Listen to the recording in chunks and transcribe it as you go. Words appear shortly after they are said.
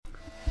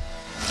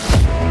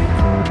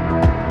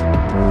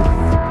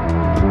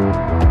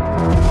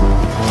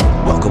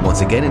once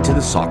again into the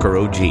Soccer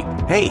OG.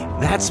 Hey,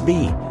 that's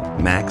me,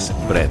 Max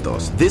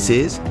Bretos. This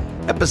is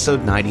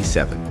episode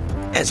 97.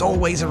 As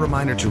always, a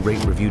reminder to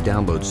rate, review,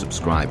 download,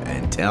 subscribe,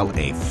 and tell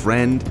a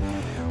friend.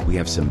 We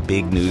have some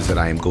big news that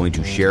I am going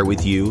to share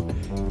with you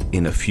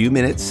in a few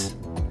minutes.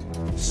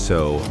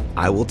 So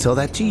I will tell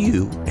that to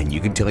you, and you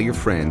can tell your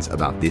friends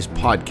about this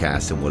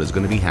podcast and what is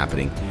going to be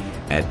happening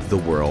at the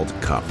World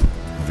Cup.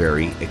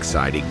 Very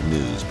exciting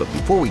news. But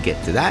before we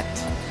get to that,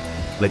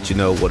 let you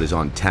know what is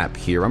on tap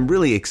here. I'm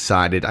really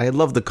excited. I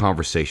love the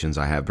conversations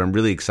I have, but I'm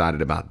really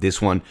excited about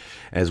this one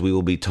as we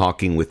will be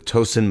talking with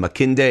Tosin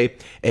Makinde,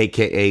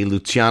 a.k.a.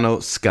 Luciano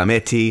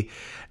Scametti,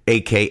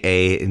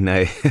 a.k.a.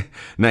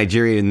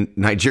 Nigerian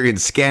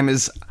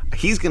Scammss.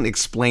 He's going to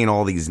explain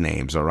all these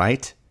names, all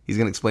right? He's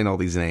going to explain all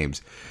these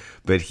names.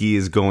 But he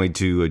is going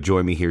to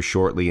join me here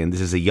shortly, and this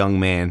is a young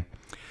man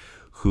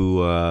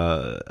who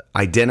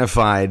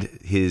identified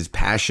his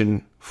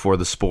passion for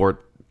the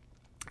sport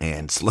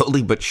and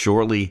slowly but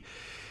surely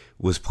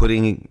was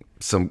putting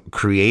some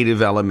creative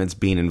elements,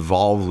 being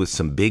involved with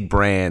some big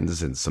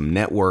brands and some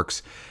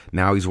networks.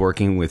 Now he's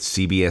working with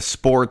CBS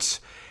Sports.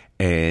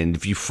 And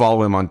if you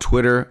follow him on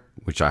Twitter,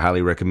 which I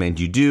highly recommend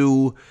you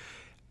do,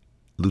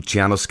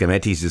 Luciano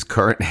Scametti is his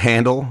current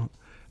handle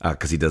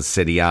because he does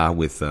Serie A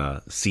with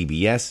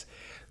CBS.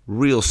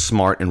 Real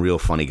smart and real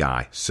funny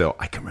guy. So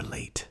I can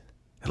relate,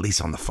 at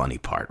least on the funny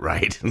part,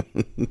 right?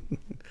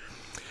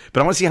 But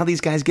I want to see how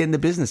these guys get into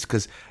business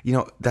because, you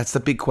know, that's the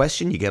big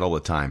question you get all the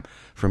time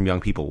from young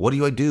people. What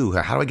do I do?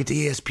 How do I get to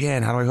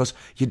ESPN? How do I host?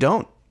 You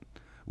don't.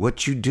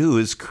 What you do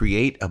is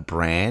create a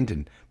brand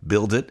and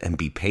build it and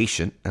be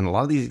patient. And a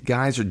lot of these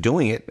guys are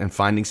doing it and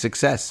finding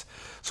success.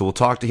 So we'll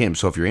talk to him.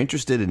 So if you're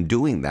interested in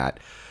doing that,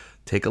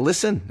 take a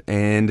listen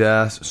and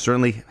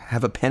certainly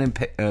have a pen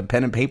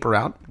and paper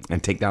out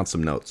and take down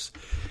some notes.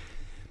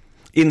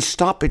 In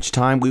stoppage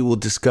time, we will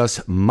discuss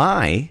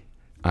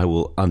I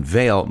will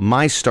unveil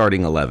my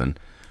starting 11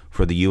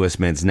 for the U.S.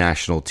 men's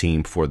national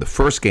team for the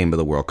first game of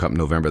the World Cup,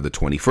 November the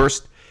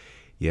 21st.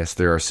 Yes,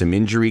 there are some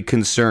injury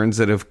concerns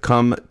that have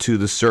come to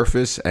the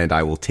surface, and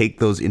I will take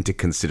those into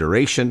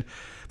consideration,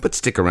 but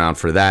stick around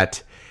for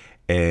that.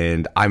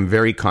 And I'm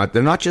very confident.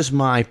 They're not just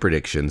my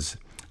predictions.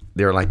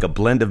 They're like a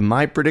blend of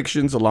my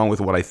predictions along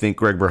with what I think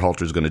Greg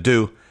Berhalter is going to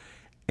do.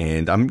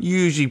 And I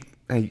usually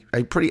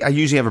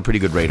have a pretty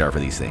good radar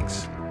for these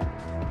things.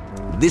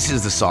 This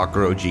is the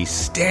Soccer OG.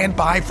 Stand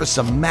by for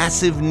some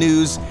massive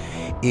news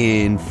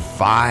in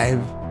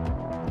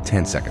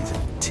 10 seconds.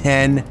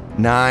 10,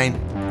 9.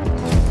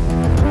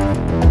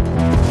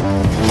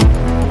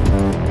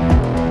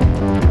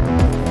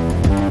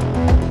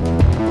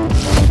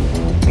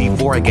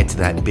 Before I get to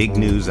that big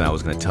news that I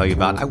was going to tell you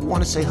about, I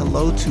want to say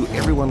hello to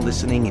everyone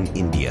listening in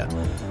India.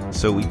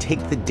 So we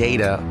take the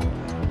data,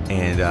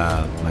 and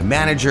my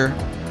manager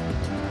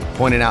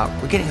pointed out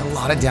we're getting a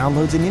lot of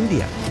downloads in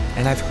India.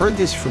 And I've heard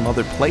this from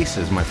other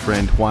places. My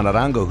friend Juan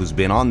Arango, who's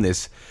been on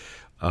this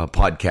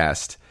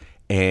podcast,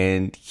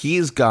 and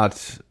he's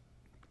got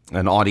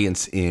an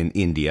audience in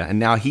India. And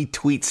now he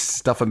tweets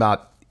stuff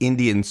about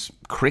Indians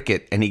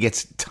cricket, and he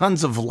gets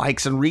tons of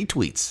likes and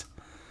retweets.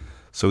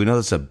 So we know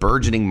it's a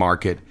burgeoning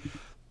market,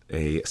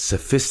 a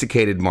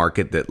sophisticated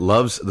market that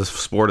loves the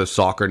sport of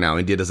soccer. Now,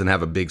 India doesn't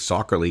have a big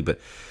soccer league, but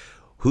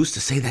who's to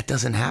say that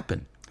doesn't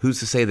happen? Who's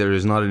to say there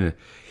is not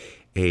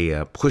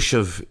a push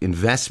of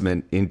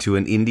investment into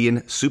an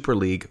Indian Super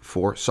League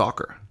for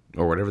soccer,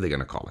 or whatever they're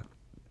going to call it.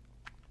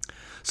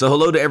 So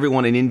hello to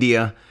everyone in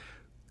India.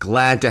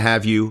 Glad to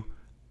have you.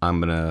 I'm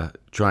going to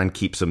try and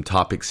keep some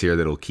topics here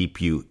that will keep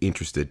you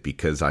interested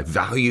because I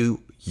value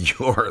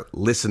your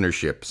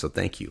listenership. So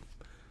thank you.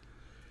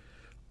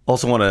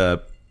 Also want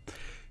to,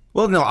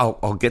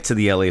 I'll get to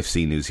the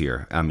LAFC news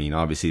here. I mean,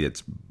 obviously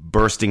it's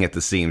bursting at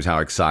the seams how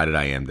excited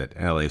I am that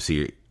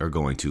LAFC are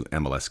going to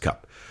MLS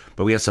Cup.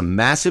 But we have some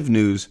massive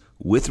news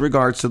with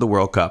regards to the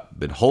World Cup.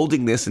 Been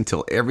holding this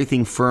until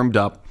everything firmed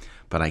up.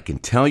 But I can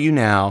tell you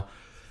now,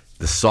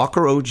 the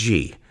Soccer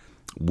OG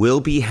will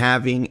be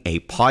having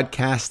a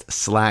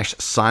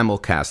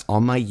podcast/simulcast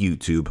on my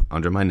YouTube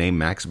under my name,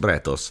 Max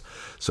Bretos.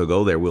 So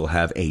go there. We'll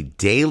have a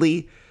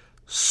daily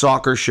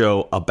soccer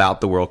show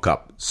about the World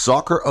Cup.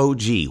 Soccer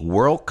OG,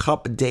 World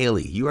Cup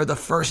Daily. You are the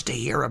first to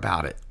hear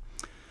about it.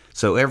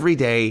 So every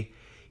day,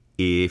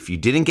 if you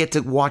didn't get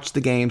to watch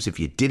the games, if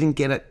you didn't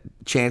get a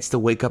chance to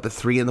wake up at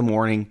 3 in the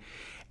morning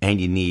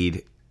and you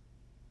need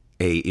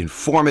a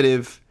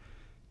informative,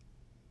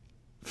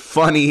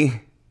 funny,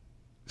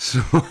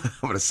 I'm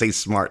going to say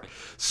smart,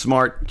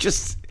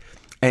 just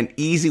an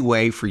easy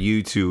way for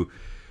you to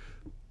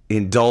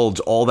indulge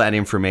all that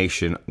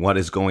information, what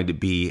is going to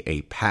be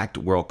a packed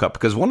World Cup.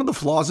 Because one of the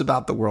flaws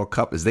about the World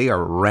Cup is they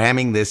are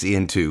ramming this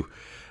into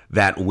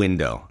that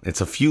window.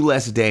 It's a few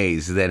less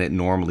days than it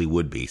normally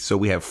would be. So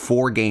we have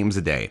 4 games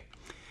a day.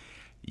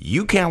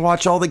 You can't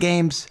watch all the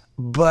games,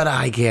 but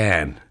I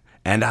can,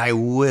 and I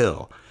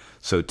will.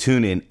 So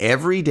tune in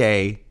every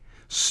day,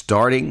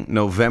 starting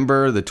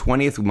November the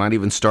 20th. We might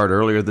even start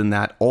earlier than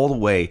that, all the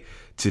way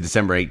to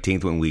December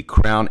 18th when we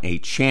crown a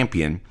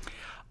champion.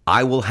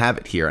 I will have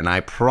it here, and I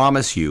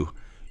promise you,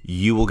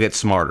 you will get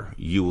smarter.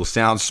 You will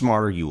sound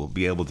smarter. You will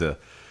be able to,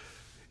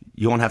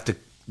 you won't have to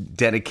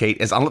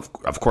dedicate,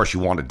 of course you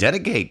want to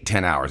dedicate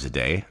 10 hours a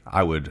day.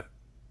 I would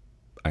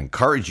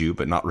encourage you,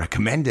 but not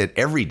recommend it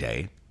every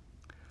day.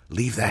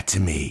 Leave that to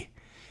me.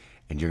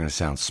 And you're going to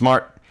sound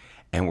smart,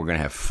 and we're going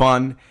to have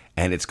fun,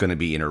 and it's going to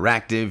be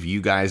interactive.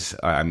 You guys,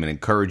 I'm going to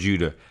encourage you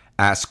to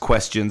ask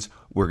questions.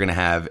 We're going to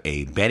have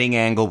a betting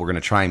angle. We're going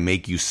to try and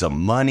make you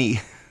some money.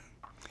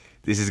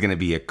 This is going to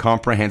be a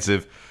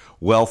comprehensive,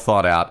 well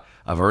thought out.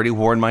 I've already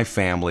warned my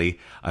family.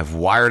 I've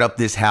wired up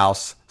this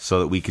house so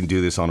that we can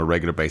do this on a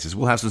regular basis.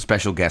 We'll have some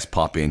special guests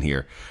pop in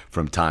here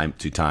from time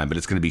to time, but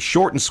it's going to be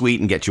short and sweet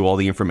and get you all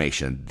the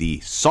information. The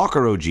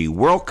Soccer OG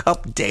World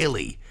Cup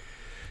Daily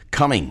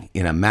coming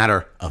in a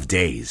matter of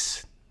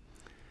days.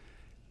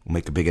 We'll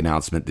make a big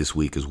announcement this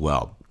week as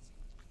well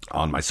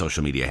on my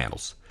social media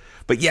handles.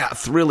 But yeah,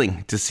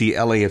 thrilling to see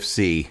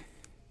LAFC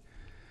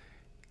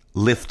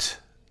lift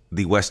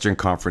the Western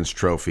Conference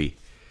trophy.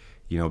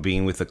 You know,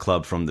 being with the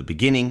club from the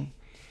beginning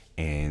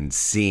and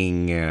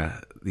seeing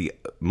the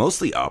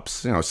mostly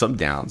ups, you know, some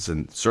downs,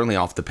 and certainly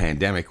off the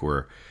pandemic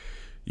where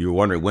you were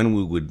wondering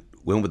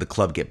when would the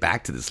club get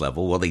back to this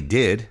level. Well, they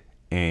did.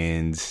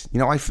 And, you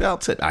know, I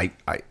felt it.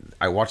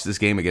 I watched this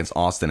game against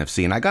Austin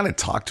FC, and I got to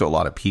talk to a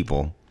lot of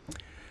people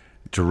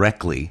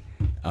directly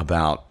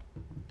about,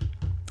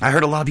 I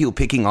heard a lot of people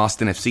picking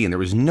Austin FC, and there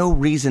was no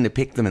reason to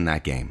pick them in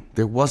that game.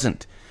 There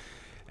wasn't.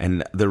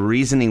 And the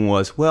reasoning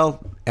was,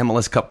 well,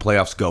 MLS Cup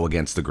playoffs go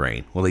against the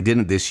grain. Well, they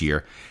didn't this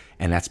year,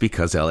 and that's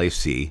because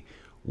LAFC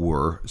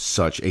were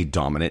such a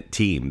dominant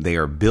team. They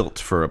are built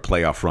for a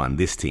playoff run,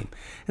 this team.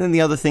 And then the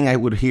other thing I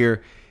would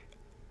hear,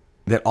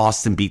 that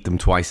Austin beat them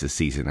twice this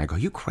season. I go,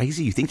 you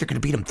crazy? You think they're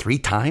going to beat them 3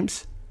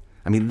 times?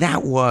 I mean,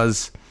 that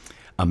was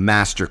a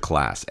master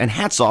class. And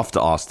hats off to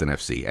Austin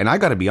FC. And I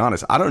got to be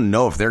honest, I don't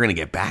know if they're going to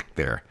get back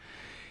there.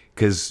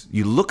 Because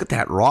you look at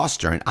that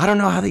roster, and I don't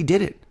know how they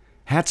did it.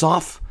 Hats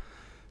off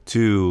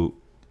to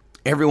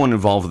everyone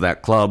involved with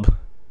that club.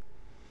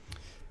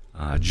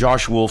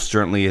 Josh Wolf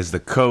certainly is the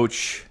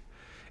coach.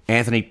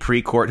 Anthony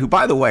Precourt, who,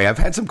 by the way, I've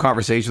had some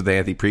conversations with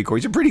Anthony Precourt.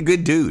 He's a pretty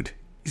good dude.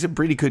 He's a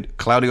pretty good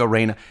Claudio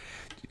Reyna.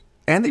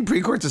 Anthony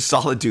Precourt's a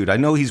solid dude. I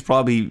know he's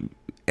probably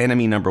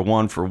enemy number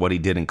 1 for what he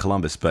did in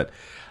Columbus, but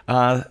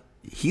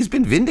he's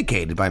been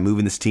vindicated by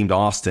moving this team to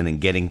Austin and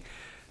getting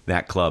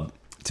that club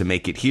to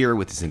make it here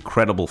with this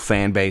incredible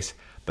fan base.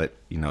 But,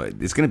 you know,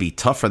 it's going to be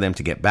tough for them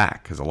to get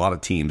back because a lot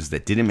of teams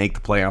that didn't make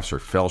the playoffs or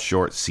fell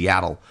short,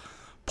 Seattle,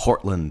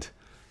 Portland,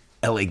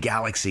 LA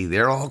Galaxy,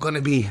 they're all going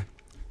to be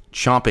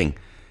chomping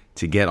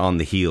to get on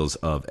the heels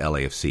of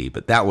LAFC.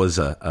 But that was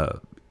a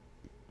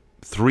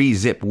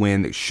 3-zip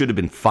win. It should have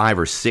been 5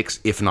 or 6,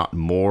 if not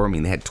more. I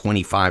mean, they had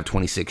 25,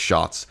 26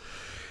 shots.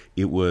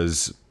 It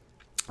was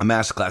a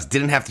masterclass.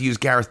 Didn't have to use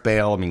Gareth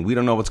Bale. I mean, we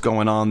don't know what's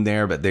going on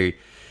there, but they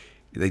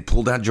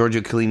pulled out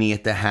Giorgio Chiellini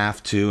at the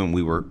half, too, and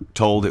we were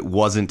told it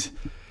wasn't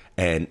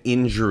an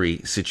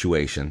injury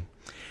situation.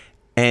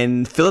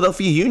 And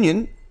Philadelphia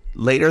Union,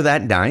 later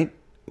that night,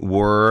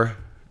 were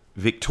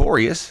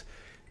victorious,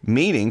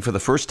 meaning for the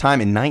first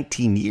time in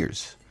 19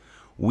 years,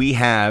 we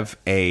have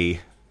a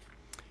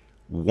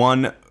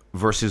 1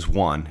 versus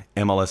 1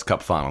 MLS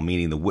Cup final,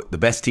 meaning the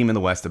best team in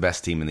the West, the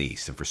best team in the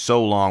East. And for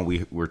so long,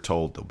 we were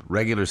told the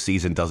regular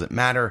season doesn't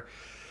matter,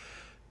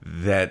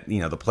 that, you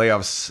know, the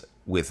playoffs,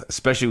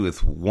 especially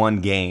with one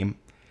game,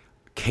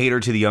 cater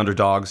to the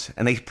underdogs,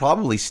 and they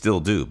probably still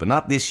do, but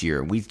not this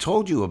year. We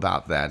told you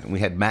about that, and we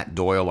had Matt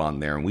Doyle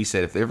on there, and we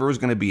said if there ever was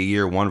going to be a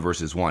year 1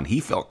 versus 1, he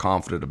felt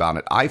confident about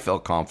it. I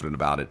felt confident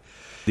about it.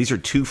 These are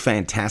 2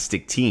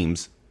 fantastic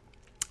teams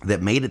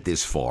that made it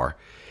this far,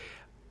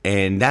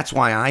 and that's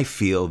why I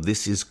feel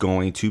this is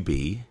going to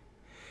be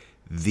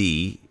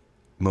the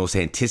most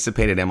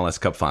anticipated MLS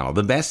Cup final.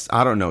 The best,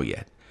 I don't know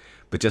yet,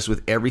 but just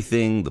with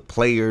everything, the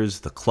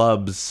players, the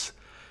clubs,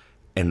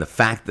 and the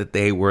fact that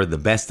they were the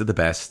best of the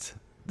best,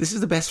 this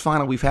is the best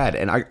final we've had.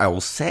 And I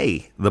will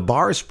say, the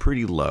bar is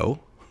pretty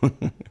low.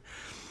 I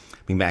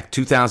mean, back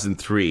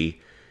 2003,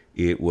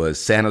 it was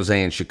San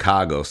Jose and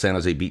Chicago. San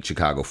Jose beat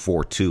Chicago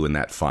 4-2 in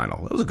that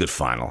final. That was a good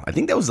final. I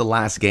think that was the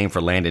last game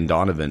for Landon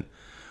Donovan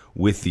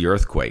with the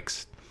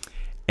Earthquakes.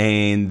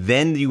 And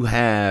then you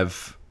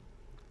have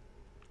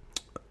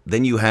the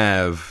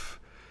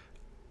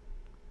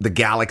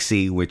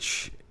Galaxy,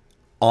 which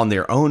on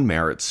their own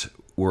merits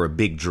were a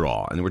big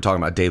draw. And we're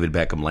talking about David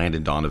Beckham,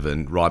 Landon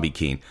Donovan, Robbie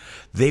Keane.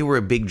 They were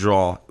a big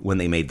draw when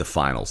they made the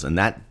finals. And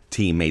that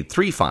team made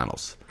 3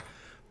 finals.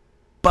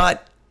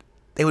 But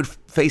they would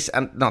face,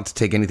 not to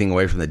take anything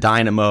away from the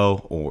Dynamo,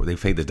 or they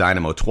played the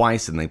Dynamo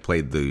twice and they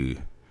played the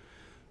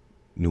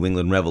New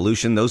England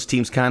Revolution. Those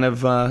teams kind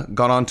of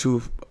got on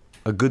to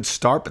a good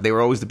start, but they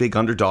were always the big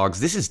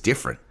underdogs. This is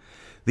different.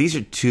 These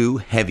are 2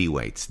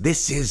 heavyweights.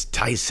 This is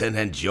Tyson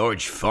and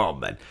George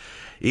Foreman.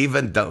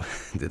 Even though,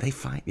 did they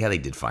fight? Yeah, they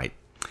did fight.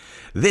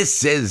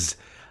 This is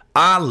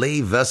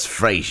Ali vs.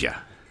 Frazier.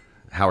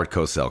 Howard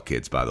Cosell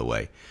kids, by the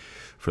way.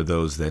 For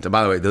those that,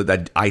 by the way,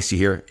 that icy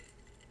here,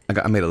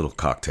 I made a little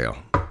cocktail.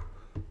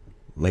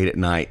 Late at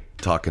night,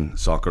 talking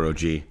soccer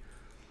OG.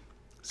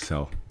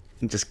 So,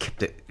 just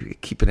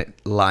keeping it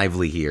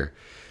lively here.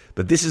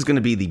 But this is going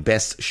to be the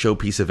best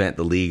showpiece event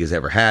the league has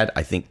ever had.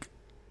 I think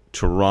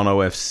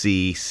Toronto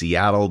FC,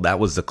 Seattle, that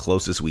was the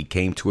closest we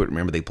came to it.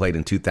 Remember, they played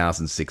in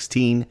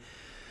 2016.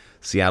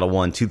 Seattle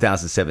won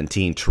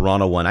 2017.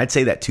 Toronto won. I'd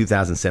say that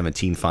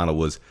 2017 final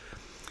was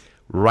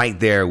right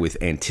there with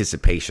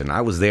anticipation.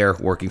 I was there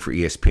working for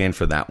ESPN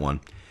for that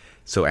one.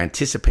 So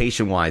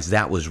anticipation-wise,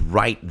 that was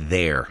right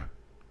there.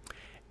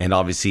 And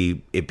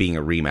obviously, it being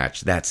a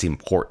rematch, that's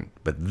important.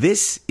 But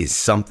this is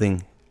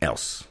something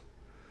else.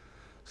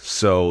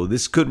 So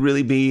this could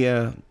really be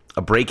a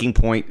breaking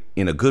point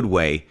in a good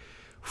way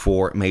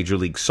for Major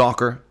League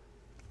Soccer.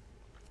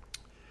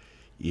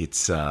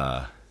 It's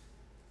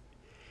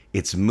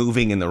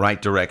moving in the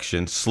right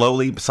direction,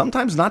 slowly,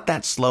 sometimes not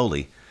that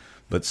slowly,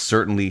 but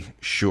certainly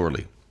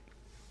surely.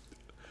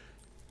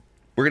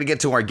 We're going to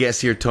get to our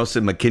guest here,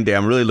 Tosin Makinde.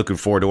 I'm really looking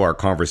forward to our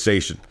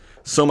conversation.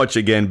 So much,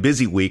 again,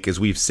 busy week. As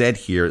we've said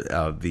here,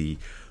 the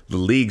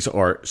leagues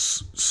are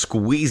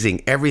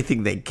squeezing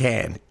everything they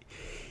can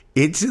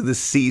into the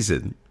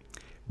season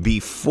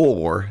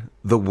before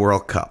the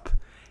World Cup.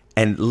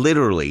 And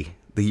literally,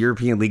 the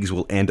European leagues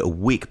will end a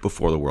week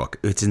before the World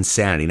Cup. It's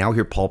insanity. Now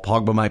here, Paul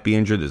Pogba might be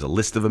injured. There's a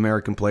list of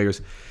American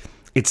players.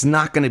 It's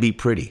not going to be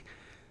pretty.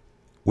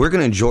 We're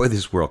going to enjoy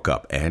this World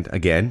Cup. And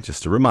again,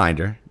 just a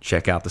reminder,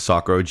 check out the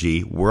Soccer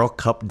OG World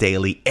Cup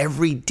Daily.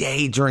 Every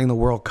day during the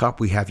World Cup,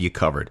 we have you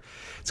covered.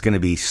 It's going to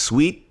be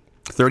sweet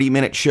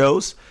 30-minute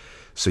shows,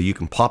 so you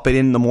can pop it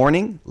in the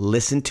morning,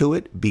 listen to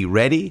it, be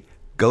ready,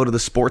 go to the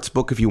sports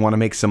book if you want to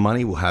make some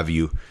money. We'll have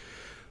you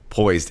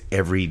poised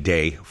every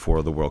day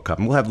for the World Cup.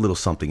 And we'll have a little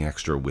something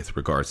extra with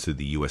regards to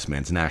the U.S.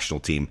 men's national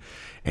team,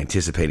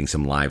 anticipating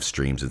some live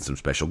streams and some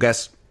special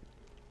guests.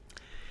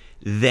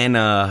 Then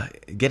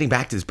getting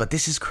back to this, but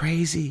this is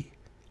crazy.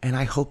 And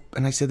I hope,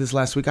 and I said this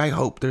last week, I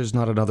hope there's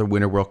not another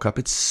Winter World Cup.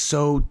 It's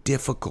so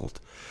difficult.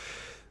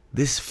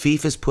 This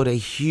FIFA's put a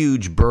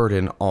huge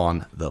burden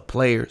on the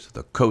players,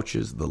 the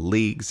coaches, the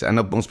leagues. I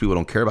know most people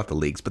don't care about the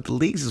leagues, but the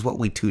leagues is what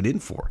we tune in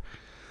for.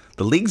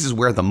 The leagues is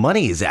where the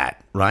money is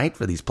at, right,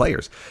 for these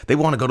players. They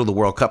want to go to the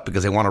World Cup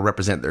because they want to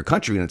represent their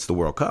country, and it's the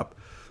World Cup.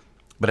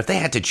 But if they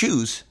had to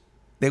choose,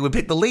 they would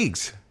pick the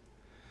leagues.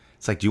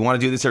 It's like, do you want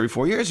to do this every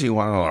 4 years? Or you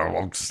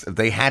want to? If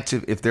they had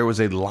to, if there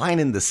was a line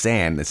in the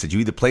sand that said you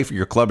either play for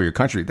your club or your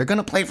country, they're going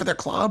to play for their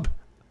club,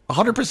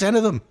 100%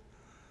 of them.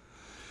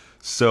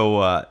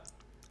 So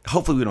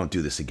hopefully we don't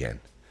do this again,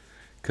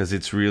 because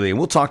it's really. And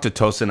we'll talk to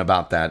Tosin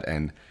about that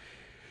and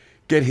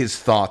get his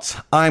thoughts.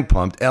 I'm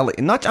pumped.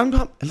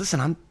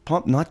 Listen, I'm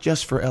pumped not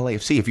just for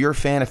LAFC. If you're a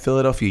fan of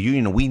Philadelphia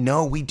Union, we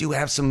know we do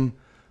have some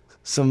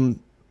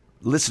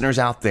listeners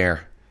out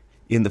there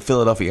in the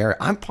Philadelphia area.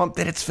 I'm pumped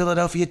that it's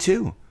Philadelphia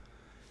too.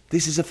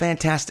 This is a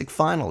fantastic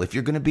final. If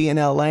you're going to be in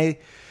LA,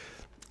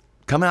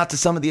 come out to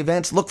some of the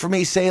events. Look for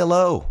me. Say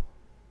hello.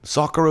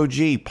 Soccer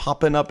OG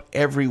popping up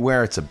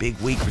everywhere. It's a big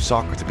week for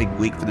soccer. It's a big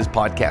week for this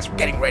podcast. We're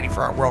getting ready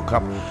for our World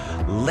Cup.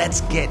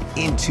 Let's get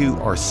into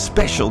our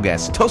special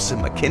guest.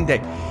 Tosin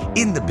Makinde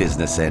in the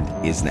business end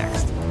is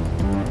next.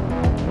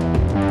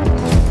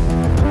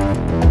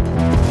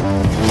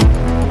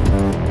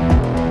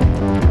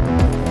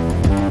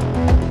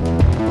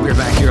 We're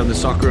back here on the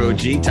Soccer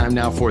OG. Time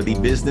now for the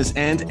business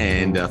end,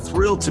 and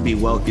thrilled to be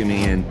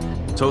welcoming in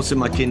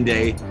Tosin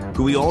Makinde,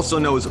 who we also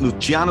know as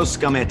Luciano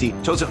Scametti.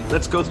 Tosin,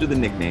 let's go through the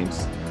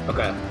nicknames.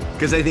 Okay.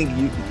 Because I think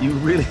you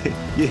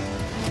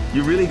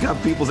really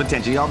got people's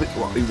attention. He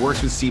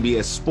works with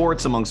CBS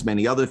Sports, amongst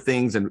many other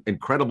things, and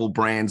incredible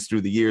brands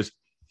through the years.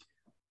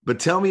 But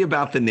tell me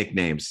about the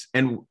nicknames,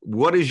 and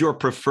what is your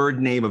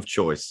preferred name of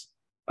choice?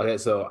 Okay,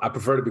 so I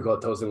prefer to be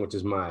called Tosin, which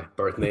is my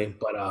birth name,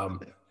 but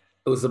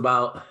it was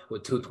about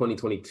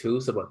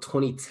 2022, so about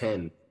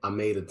 2010, I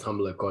made a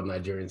Tumblr called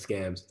Nigerian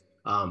Scammss.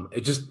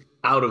 It just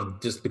out of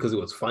just because it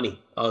was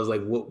funny. I was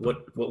like, what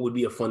would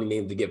be a funny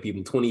name to get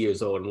people 20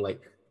 years old and,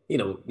 like, you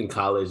know, in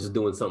college, just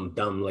doing something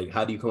dumb. Like,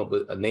 how do you come up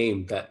with a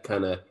name that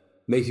kind of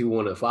makes you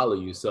want to follow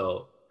you?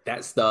 So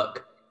that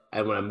stuck.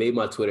 And when I made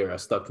my Twitter, I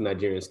stuck to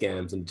Nigerian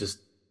Scammss, and just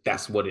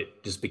that's what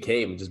it just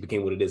became. It just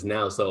became what it is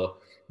now. So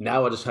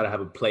now I just try to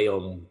have a play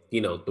on,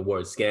 you know, the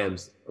word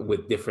scams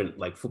with different,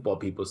 like, football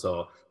people.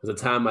 So there's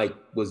a time I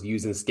was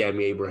using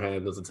Scammy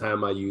Abraham. There's a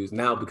time I use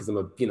now because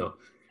I'm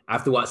I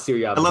have to watch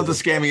Serie A. I love the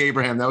Scammy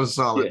Abraham. That was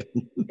solid.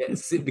 Yeah,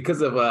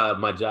 because of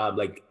my job,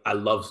 like, I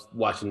love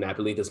watching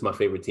Napoli. That's my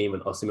favorite team,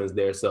 and Osimhen's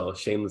there. So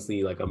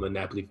shamelessly, like, I'm a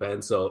Napoli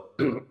fan. So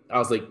I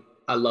was like,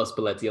 I love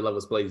Spalletti. I love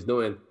what Spalletti's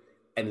doing.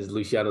 And his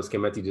Luciano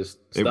Scametti just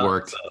stuck. It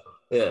worked. So,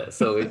 yeah,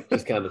 so it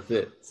just kind of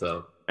fit.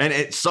 So, and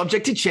it's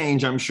subject to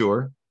change, I'm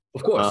sure.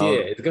 Of course, yeah.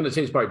 It's going to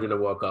change probably during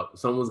the World Cup.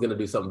 Someone's going to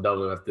do something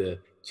dumb and have to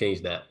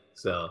change that.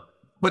 So,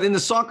 but in the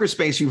soccer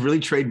space, you've really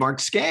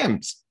trademarked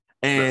scams.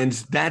 And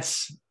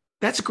that's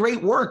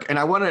great work. And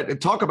I want to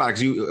talk about it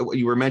because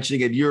you were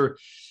mentioning it. You're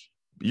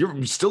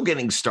still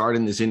getting started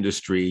in this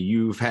industry.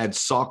 You've had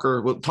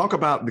soccer. Well, talk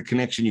about the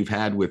connection you've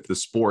had with the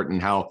sport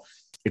and how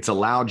it's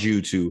allowed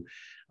you to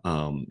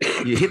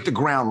you hit the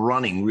ground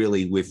running,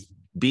 really, with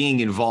being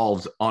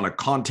involved on a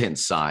content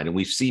side, and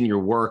we've seen your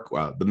work,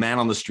 the man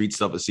on the street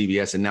stuff at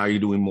CBS, and now you're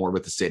doing more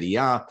with the Serie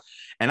A.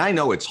 And I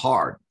know it's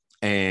hard.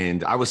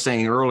 And I was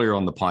saying earlier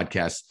on the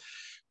podcast,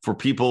 for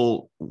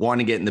people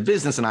wanting to get in the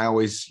business, and I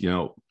always,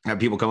 have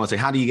people come and say,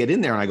 how do you get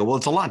in there? And I go, well,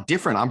 it's a lot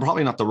different. I'm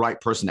probably not the right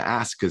person to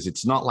ask because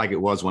it's not like it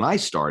was when I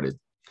started.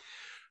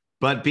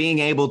 But being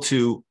able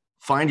to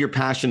find your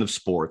passion of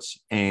sports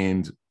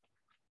and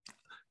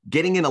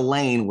getting in a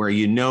lane where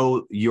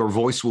your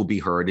voice will be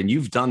heard, and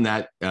you've done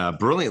that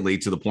brilliantly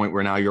to the point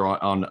where now you're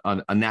on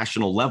a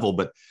national level.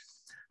 But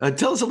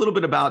tell us a little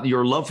bit about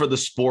your love for the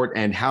sport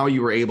and how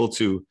you were able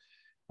to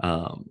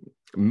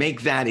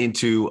make that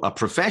into a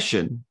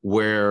profession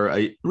where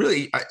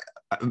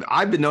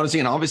I've been noticing,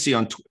 and obviously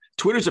on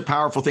Twitter's a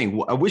powerful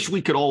thing. I wish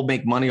we could all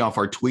make money off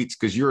our tweets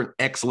because you're an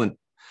excellent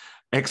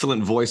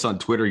voice on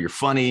Twitter. You're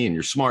funny and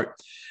you're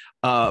smart,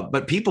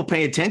 but people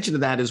pay attention to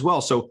that as well.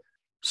 So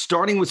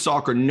starting with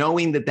soccer,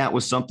 knowing that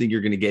was something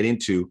you're going to get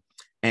into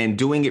and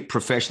doing it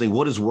professionally,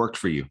 what has worked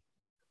for you?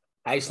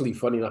 Actually,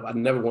 funny enough, I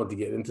never wanted to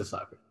get into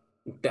soccer.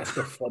 That's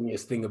the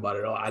funniest thing about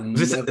it all. I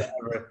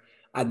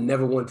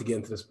never wanted to get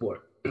into the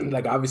sport.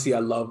 Like, obviously, I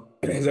love,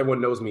 as everyone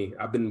knows me,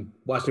 I've been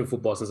watching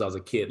football since I was a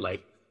kid.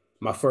 Like,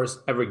 my first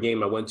ever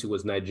game I went to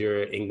was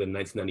Nigeria, England,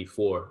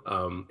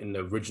 1994, in the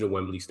original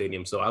Wembley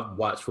Stadium. So I've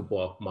watched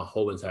football my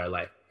whole entire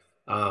life.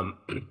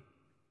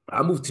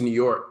 I moved to New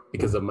York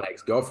because of my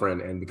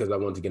ex-girlfriend and because I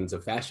wanted to get into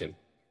fashion.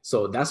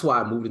 So that's why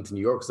I moved into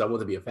New York, because I wanted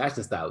to be a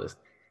fashion stylist.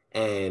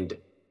 And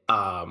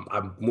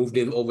I moved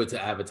over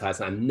to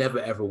advertising. I never,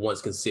 ever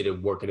once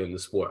considered working in the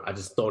sport. I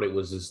just thought it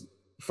was just,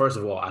 first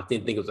of all, I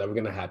didn't think it was ever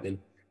going to happen.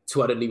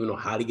 2, I didn't even know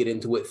how to get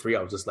into it. 3,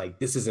 I was just like,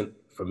 this isn't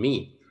for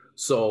me.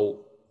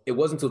 So it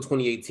wasn't until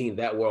 2018,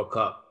 that World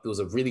Cup. It was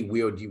a really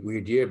weird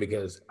year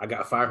because I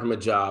got fired from a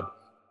job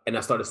and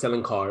I started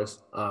selling cars.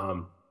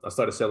 I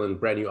started selling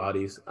brand new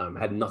Audis.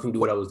 Had nothing to do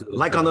with what I was doing.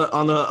 Like on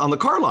the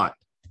car lot.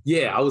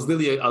 Yeah, I was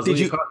really a car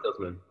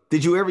salesman.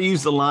 Did you ever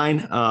use the line,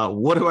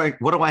 what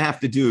do I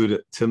have to do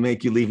to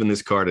make you leave in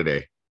this car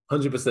today?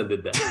 100%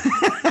 did that.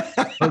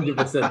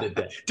 100% did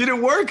that. Did it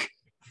work?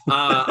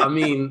 I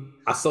mean,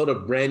 I sold a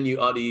brand new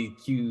Audi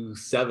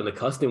Q7, a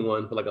custom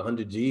one, for like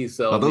 100 G's.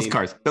 So those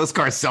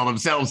cars sell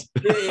themselves.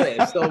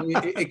 Yeah. So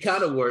it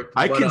kind of worked.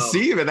 I can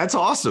see it. That's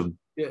awesome.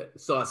 Yeah.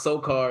 So I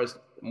sold cars,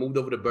 moved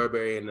over to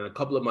Burberry, and then a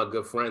couple of my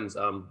good friends,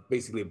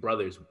 basically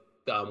brothers,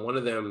 a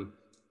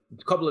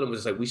couple of them was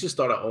just like, we should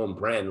start our own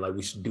brand. Like,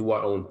 we should do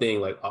our own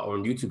thing, like our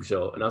own YouTube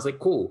show. And I was like,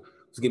 cool.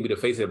 It's gonna be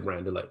the face of the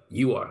brand. They're like,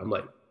 you are. I'm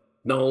like,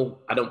 no,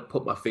 I don't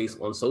put my face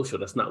on social.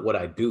 That's not what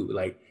I do.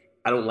 Like,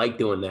 I don't like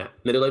doing that.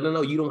 And they're like,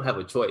 no, you don't have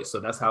a choice. So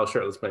that's how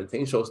Shirtless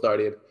Plantain Show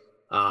started.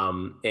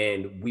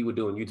 And we were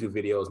doing YouTube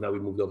videos. Now we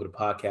moved over to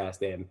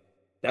podcast. And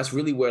that's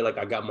really where, like,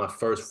 I got my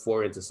first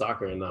foray into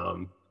soccer.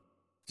 And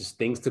just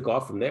things took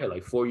off from there.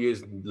 Like 4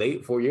 years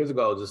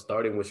ago, I was just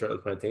starting with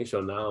Shirtless Plantain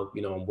Show. Now,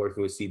 I'm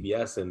working with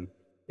CBS, and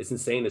it's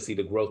insane to see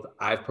the growth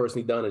I've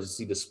personally done and just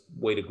see this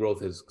way the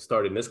growth has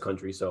started in this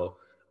country. So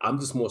I'm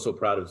just more so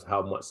proud of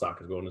how much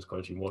soccer's grown in this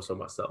country, more so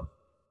myself.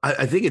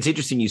 I think it's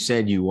interesting. You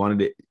said you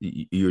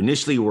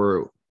initially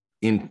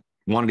wanted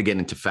to get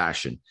into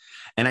fashion.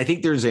 And I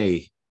think there's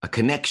a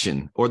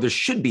connection, or there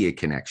should be a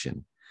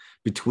connection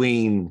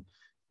between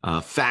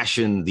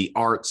fashion, the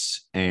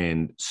arts,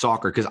 and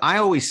soccer. Because I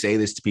always say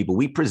this to people: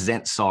 we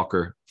present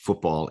soccer,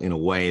 football, in a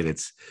way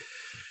that's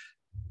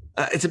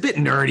it's a bit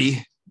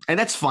nerdy, and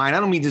that's fine. I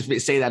don't mean to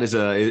say that as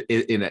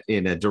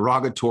in a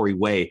derogatory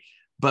way,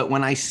 but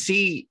when I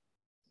see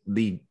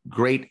the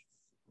great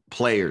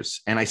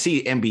players, and I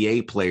see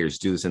NBA players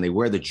do this, and they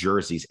wear the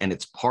jerseys, and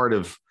it's part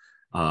of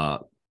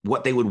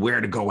what they would wear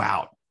to go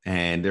out.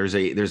 And there's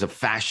a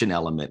fashion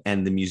element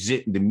and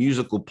the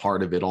musical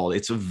part of it all.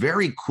 It's a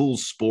very cool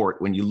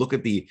sport when you look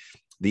at the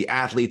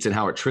athletes and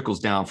how it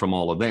trickles down from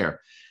all of there.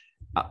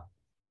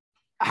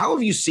 How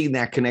have you seen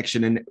that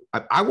connection? And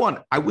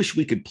I wish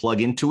we could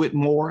plug into it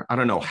more. I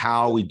don't know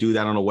how we do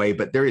that on a way,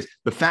 but there is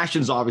the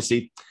fashions,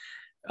 obviously.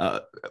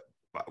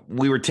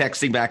 We were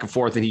texting back and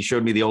forth, and he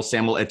showed me the old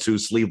Samuel Eto'o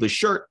sleeveless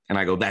shirt. And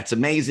I go, that's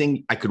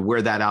amazing. I could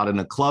wear that out in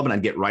a club and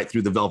I'd get right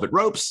through the velvet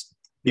ropes,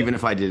 even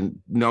if I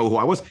didn't know who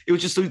I was. It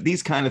was just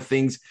these kind of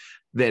things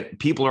that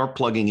people are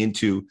plugging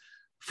into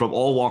from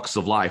all walks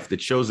of life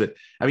that shows that,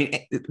 I mean,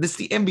 this is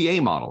the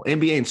NBA model,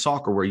 NBA and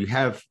soccer, where you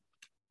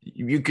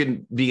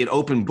can be an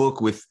open book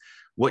with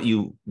what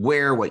you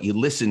wear, what you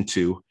listen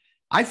to.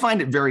 I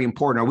find it very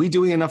important. Are we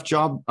doing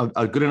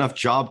a good enough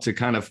job to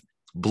kind of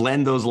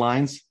blend those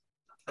lines?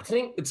 I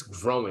think it's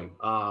growing.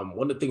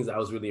 One of the things I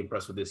was really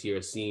impressed with this year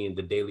is seeing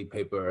the Daily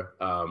Paper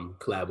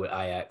collab with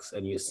Ajax,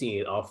 and you're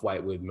seeing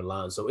Off-White with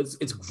Milan. So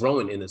it's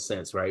growing in a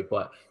sense, right?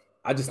 But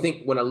I just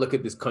think when I look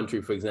at this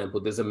country, for example,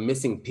 there's a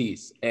missing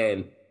piece.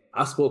 And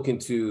I've spoken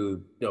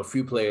to a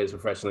few players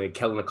professionally.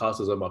 Kellen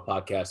Acosta's on my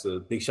podcast.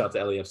 So big shout to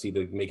LAFC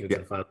to make it to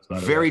the finals.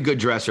 Very good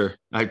dresser.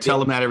 I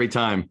tell him that every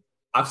time.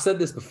 I've said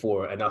this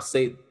before, and I'll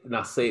say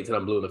it till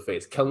I'm blue in the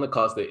face. Kellen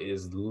Acosta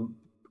is,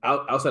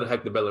 outside of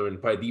Hector Bellerin,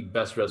 probably the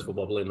best dressed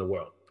football player in the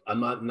world.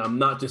 I'm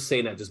not just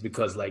saying that just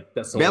because like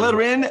that's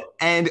Bellerin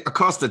and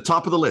Acosta,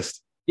 top of the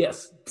list.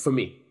 Yes, for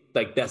me,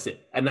 like that's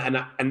it. And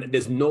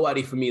there's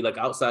nobody for me like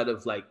outside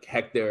of like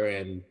Hector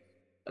and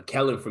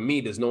Kellen. For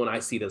me, there's no one I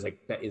see that's like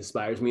that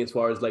inspires me as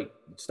far as like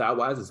style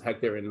wise is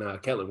Hector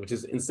and Kellen, which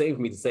is insane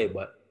for me to say,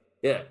 but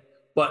yeah.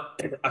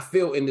 But I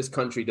feel in this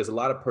country, there's a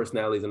lot of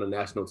personalities on the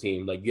national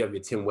team. Like you have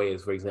your Tim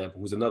Wayers, for example,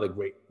 who's another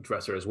great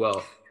dresser as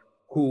well,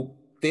 who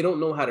they don't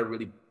know how to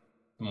really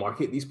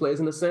market these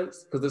players in a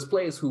sense, because there's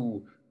players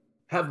who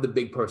have the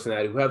big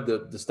personality, who have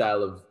the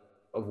style of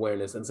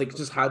awareness. And it's like,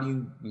 just how do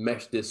you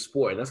mesh this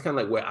sport? And that's kind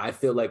of like where I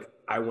feel like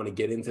I want to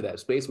get into that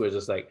space where it's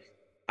just like,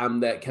 I'm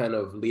that kind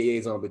of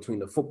liaison between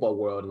the football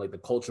world and like the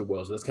culture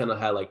world. So that's kind of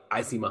how like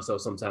I see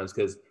myself sometimes,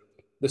 because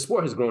the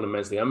sport has grown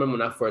immensely. I remember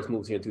when I first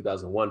moved here in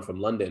 2001 from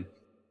London,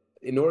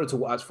 in order to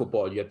watch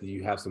football,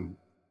 you have some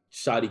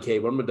shoddy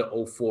cable. I remember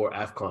the '04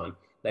 AFCON.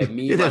 Like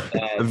me and my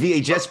dad. A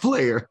VHS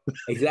player.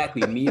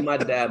 Exactly. Me, my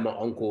dad, my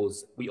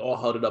uncles, we all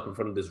huddled up in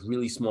front of this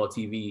really small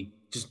TV,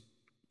 just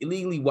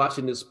illegally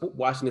watching this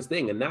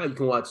thing. And now you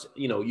can watch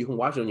it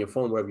on your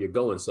phone wherever you're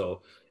going.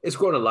 So it's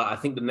grown a lot. I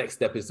think the next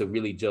step is to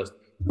really just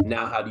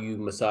now how do you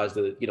massage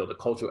the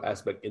cultural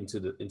aspect into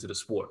the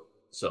sport.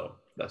 So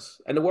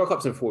and the World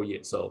Cup's in 4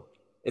 years. So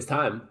it's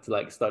time to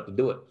like start to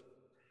do it.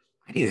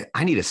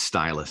 I need a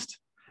stylist.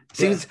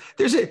 See,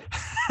 there's a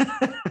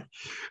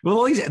well,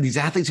 all these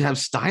athletes who have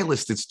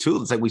stylists, it's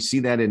too. It's like we see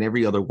that in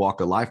every other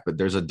walk of life, but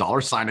there's a dollar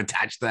sign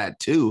attached to that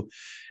too.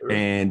 Sure.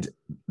 And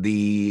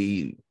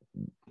the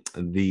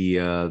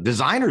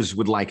designers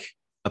would like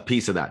a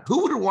piece of that.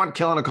 Who would want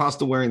Kellen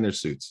Acosta wearing their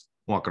suits,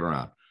 walking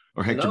around,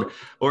 or Hector,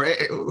 or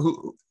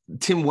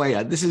Tim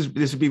Weah? This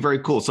would be very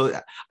cool. So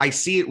I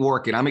see it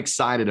working. I'm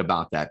excited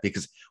about that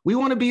because we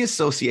want to be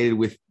associated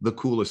with the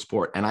coolest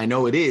sport, and I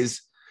know it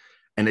is.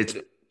 And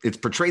it's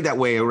portrayed that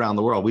way around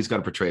the world. We just got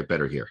to portray it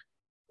better here.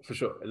 For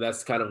sure. And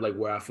that's kind of like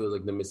where I feel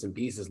like the missing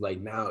piece is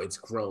like now it's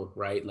grown,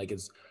 right? Like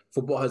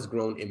football has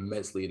grown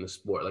immensely in the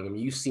sport. Like, I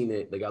mean, you've seen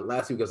it. Like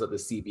last week I was at the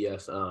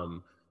CBS,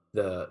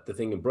 the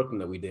thing in Brooklyn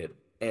that we did.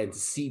 And to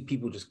see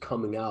people just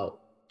coming out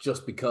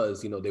just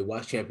because, they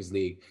watch Champions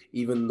League,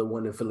 even the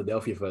one in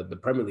Philadelphia for the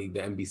Premier League,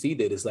 the NBC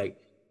did, it's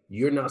like,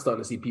 you're now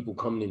starting to see people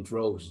coming in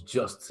droves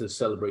just to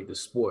celebrate the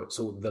sport.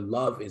 So the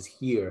love is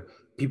here.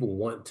 People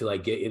want to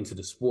like get into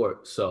the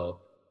sport. So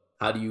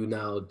how do you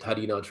now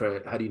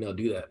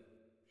do that?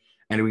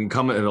 And we can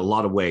come in a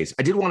lot of ways.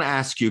 I did want to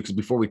ask you, because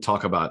before we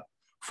talk about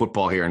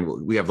football here,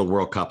 and we have the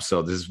World Cup,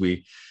 so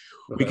we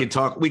can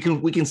talk. We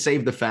can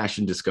save the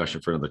fashion discussion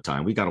for another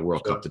time. We got a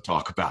World Cup to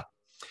talk about.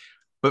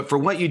 But for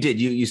what you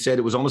did, you said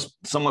it was almost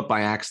somewhat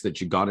by accident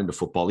that you got into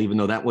football, even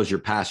though that was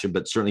your passion,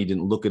 but certainly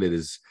didn't look at it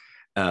as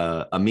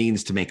a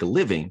means to make a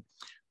living.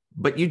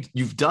 But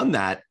you've done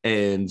that,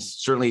 and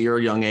certainly you're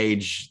a young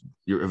age,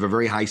 you have a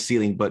very high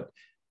ceiling. But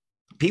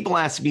people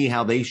ask me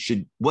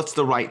what's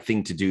the right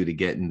thing to do to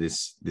get in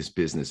this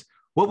business?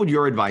 What would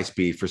your advice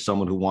be for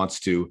someone who wants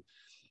to,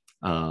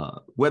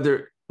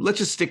 let's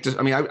just stick to,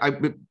 I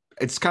mean,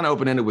 it's kind of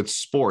open-ended with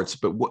sports,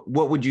 but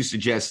what would you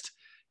suggest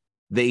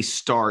they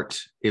start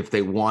if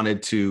they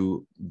wanted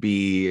to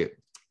be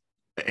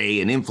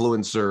an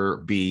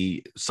influencer,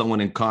 be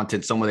someone in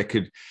content, someone that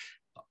could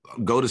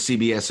go to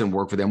CBS and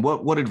work for them?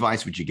 What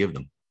advice would you give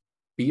them?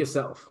 Be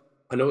yourself.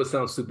 I know it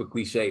sounds super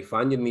cliche.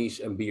 Find your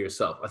niche and be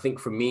yourself. I think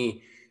for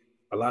me,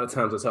 a lot of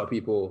times I tell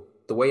people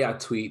the way I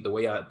tweet, the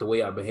way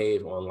I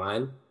behave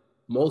online,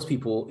 most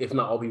people, if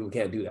not all people,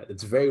 can't do that.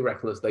 It's very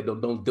reckless. Like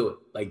don't do it.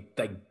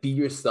 Like be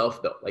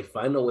yourself though. Like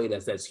find a way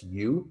that's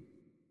you.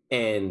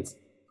 And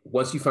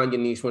once you find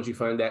your niche, once you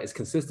find that, it's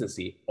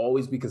consistency.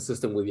 Always be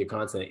consistent with your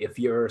content. If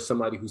you're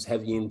somebody who's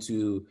heavy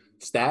into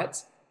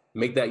stats,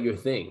 make that your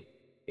thing.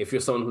 If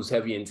you're someone who's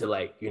heavy into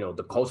like,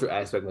 the culture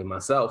aspect like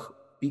myself,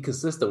 be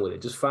consistent with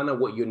it. Just find out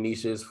what your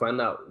niche is,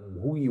 find out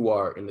who you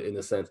are in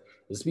a sense.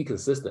 Just be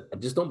consistent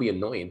and just don't be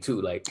annoying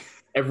too. Like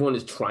everyone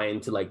is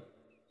trying to like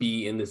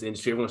be in this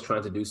industry. Everyone's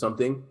trying to do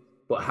something,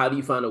 but how do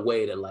you find a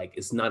way that like,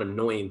 it's not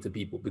annoying to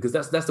people? Because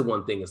that's the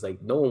one thing. It's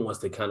like, no one wants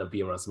to kind of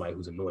be around somebody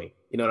who's annoying.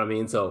 You know what I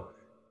mean? So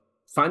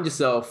find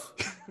yourself,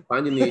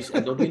 find your niche,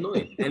 and don't be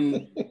annoying.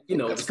 And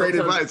that's great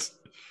advice.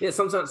 Yeah,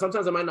 sometimes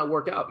it might not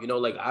work out.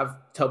 Like I've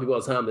tell people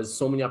all the time, there's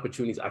so many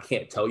opportunities I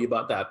can't tell you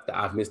about that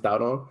I've missed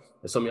out on.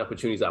 There's so many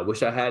opportunities I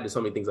wish I had. There's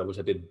so many things I wish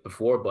I did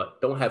before, but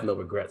don't have no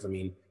regrets. I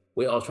mean,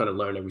 we're all trying to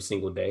learn every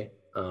single day.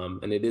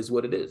 And it is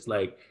what it is.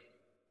 Like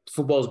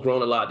football's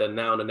grown a lot that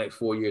now in the next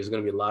 4 years is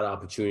going to be a lot of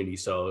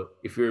opportunities. So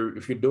if you're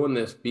doing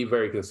this, be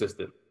very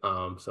consistent.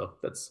 So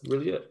that's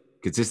really it.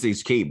 Consistency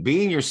is key.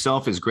 Being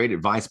yourself is great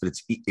advice, but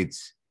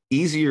it's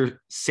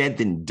easier said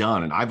than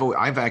done. And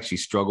I've actually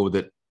struggled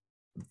with it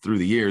through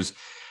the years.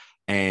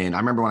 And I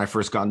remember when I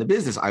first got in the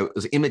business, I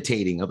was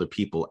imitating other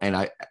people,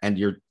 and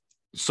your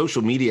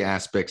social media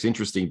aspect's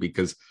interesting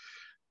because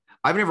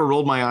I've never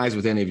rolled my eyes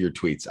with any of your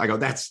tweets. I go,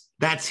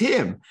 that's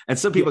him. And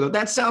some people go,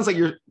 that sounds like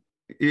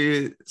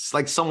it's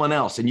like someone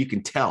else. And you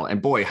can tell.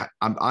 And boy,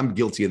 I'm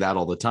guilty of that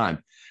all the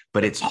time,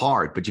 but it's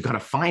hard, but you got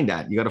to find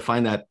that. You got to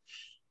find that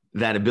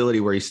ability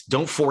where you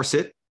don't force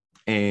it.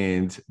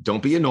 and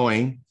don't be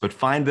annoying, but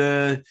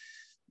find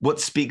what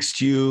speaks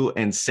to you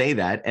and say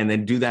that, and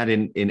then do that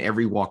in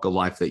every walk of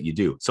life that you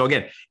do. So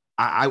again,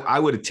 I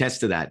would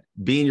attest to that.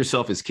 Being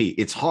yourself is key.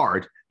 It's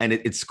hard, and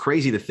it's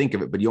crazy to think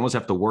of it, but you almost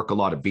have to work a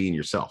lot at being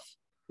yourself.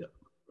 Yeah.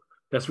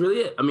 That's really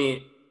it. I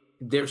mean,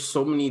 there's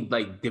so many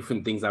like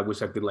different things I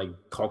wish I could like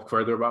talk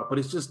further about, but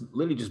it's just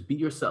literally just be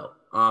yourself.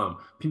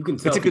 People can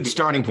tell. It's a good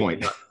starting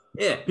point.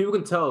 Yeah, people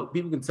can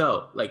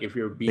tell like if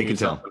you're being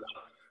yourself or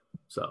not.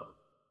 So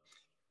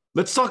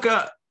let's talk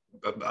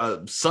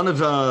son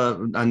of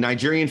a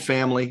Nigerian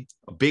family,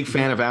 a big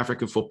fan of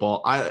African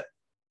football.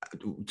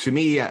 To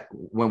me,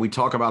 when we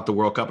talk about the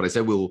World Cup, and I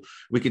said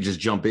we could just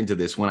jump into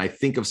this, when I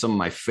think of some of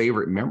my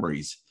favorite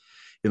memories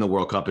in the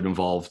World Cup, it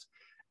involved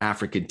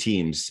African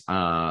teams.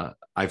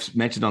 I've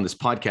mentioned on this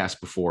podcast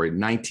before, in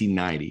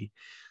 1990,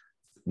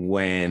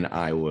 when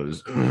I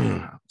was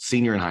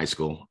senior in high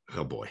school.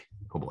 Oh boy.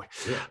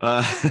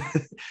 Yeah.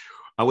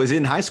 I was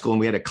in high school, and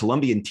we had a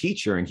Colombian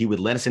teacher, and he would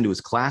let us into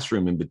his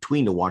classroom in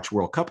between to watch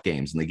World Cup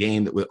games. And the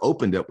game that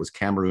opened up was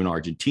Cameroon,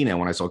 Argentina. And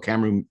when I saw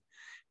Cameroon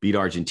beat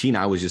Argentina,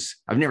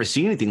 I've never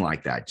seen anything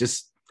like that.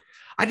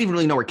 I didn't even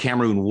really know where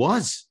Cameroon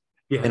was.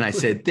 Yeah. And I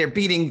said, they're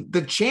beating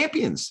the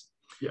champions.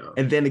 Yeah.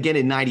 And then again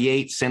in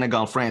 98,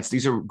 Senegal, France.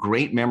 These are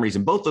great memories.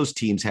 And both those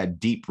teams had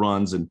deep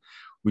runs. And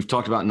we've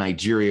talked about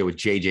Nigeria with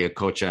JJ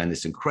Okocha and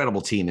this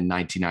incredible team in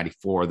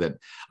 1994 that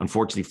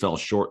unfortunately fell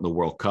short in the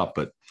World Cup.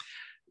 But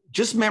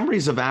just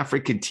memories of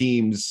African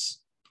teams,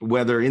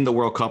 whether in the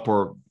World Cup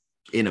or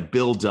in a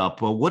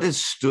build-up, well, what has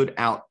stood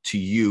out to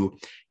you?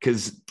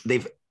 Because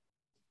the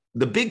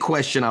big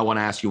question I want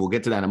to ask you, we'll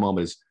get to that in a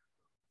moment, is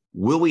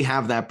will we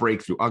have that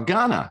breakthrough?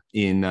 Ghana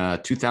in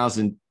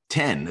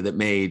 2010 that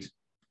made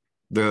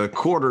the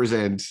quarters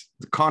and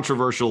the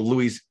controversial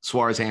Luis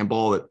Suarez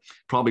handball that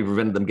probably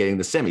prevented them getting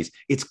the semis.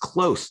 It's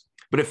close,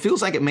 but it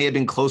feels like it may have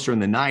been closer in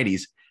the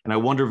 90s, and I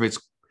wonder if it's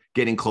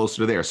getting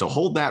closer to there. So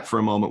hold that for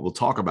a moment. We'll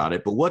talk about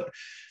it. But what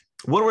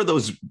were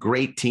those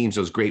great teams,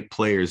 those great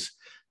players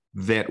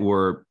that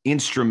were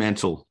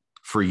instrumental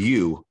for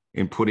you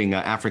in putting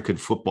African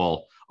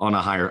football on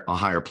a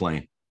higher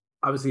plane?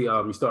 Obviously,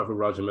 you start with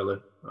Roger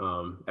Miller.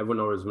 Everyone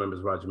always remembers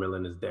Roger Miller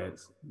and his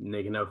dance.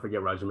 They can never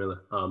forget Roger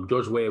Miller.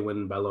 George Weah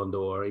winning Ballon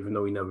d'Or, even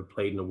though he never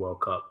played in the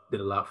World Cup, did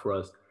a lot for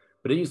us.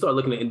 But then you start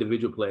looking at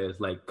individual players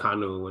like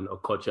Kanu and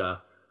Okocha.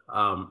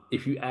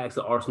 If you ask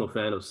an Arsenal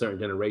fan of a certain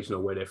generation or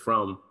where they're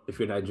from, if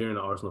you're Nigerian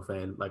or Arsenal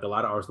fan, like a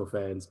lot of Arsenal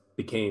fans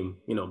became,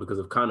 because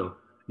of Kanu.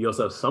 You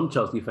also have some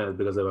Chelsea fans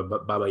because of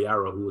Baba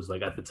Yaro, who was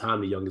like at the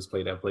time the youngest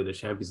player that played the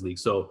Champions League.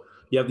 So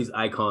you have these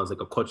icons like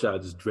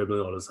Okocha just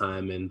dribbling all the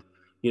time. And,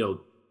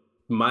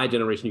 my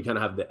generation, you kind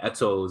of have the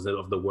Etos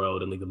of the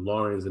world and like the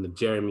Laurens and the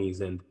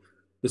Jeremys. And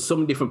there's so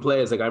many different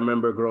players. Like I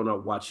remember growing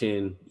up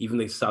watching even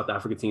the South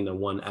Africa team that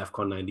won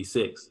AFCON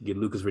 96, get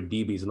Lucas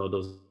Radibis and all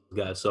those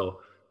guys.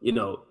 So,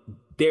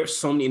 there's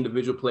so many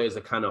individual players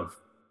that kind of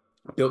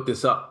built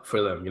this up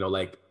for them.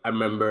 Like I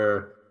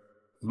remember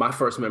my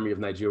first memory of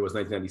Nigeria was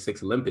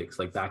 1996 Olympics,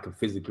 like that I can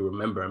physically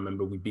remember. I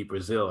remember we beat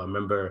Brazil. I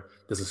remember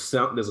there's a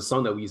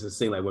song that we used to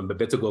sing, like when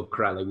Bebeto go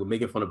cry, like we're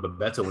making fun of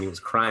Bebeto when he was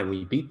crying when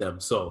we beat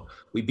them. So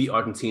we beat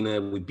Argentina,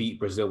 we beat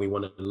Brazil, we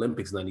won the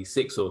Olympics in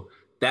 96. So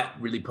that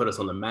really put us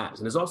on the maps.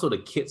 And there's also the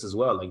kits as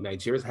well. Like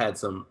Nigeria's had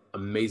some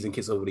amazing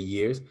kits over the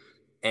years.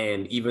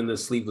 And even the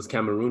sleeveless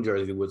Cameroon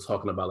jersey we're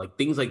talking about, like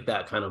things like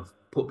that kind of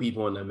put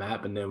people on the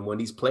map. And then when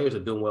these players are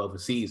doing well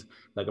overseas,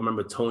 like I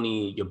remember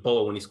Tony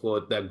Yeboah when he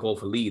scored that goal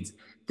for Leeds,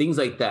 things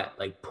like that,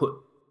 like put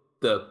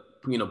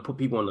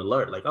people on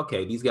alert. Like,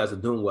 okay, these guys are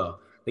doing well.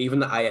 Like even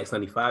the Ajax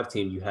 95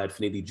 team, you had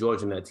Finidi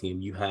George in that team,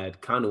 you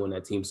had Kanu in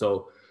that team.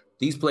 So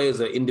these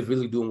players are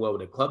individually doing well with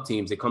their club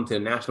teams. They come to the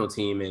national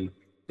team and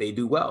they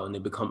do well and they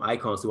become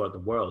icons throughout the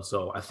world.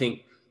 So I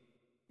think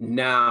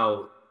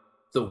now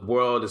the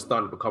world is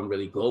starting to become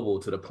really global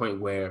to the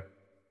point where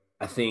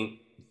I think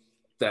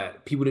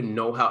that people didn't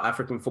know how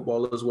African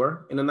footballers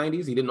were in the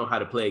 90s. You didn't know how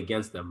to play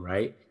against them,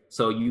 right?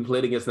 So you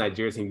played against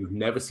Nigeria team, you've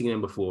never seen them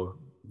before.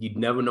 You'd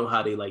never know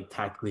how they like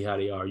tactically how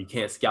they are. You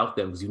can't scout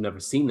them because you've never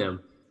seen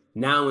them.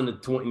 Now in the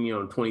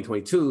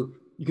 2022,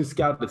 you can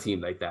scout the team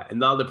like that.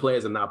 And the other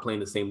players are not playing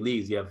the same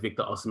leagues. You have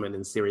Victor Osimhen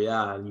in Serie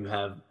A, and you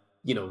have,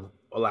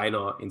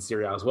 Olaina in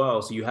Serie A as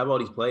well. So you have all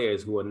these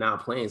players who are now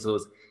playing. So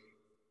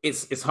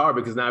it's hard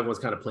because now everyone's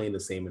kind of playing the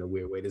same in a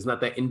weird way. There's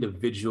not that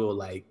individual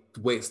like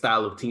way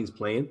style of teams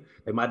playing.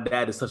 Like my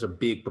dad is such a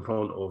big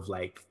proponent of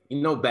like,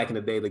 back in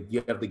the day, like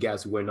you have the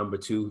guys who wear number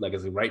 2, like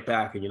as a right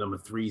back, and your number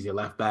 3 is your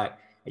left back,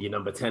 and your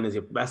number 10 is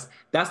your best.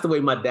 That's the way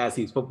my dad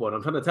sees football. And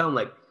I'm trying to tell him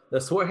like the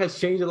sport has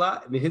changed a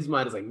lot. And in his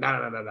mind, it's like,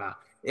 nah.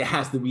 It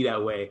has to be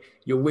that way.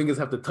 Your wingers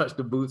have to touch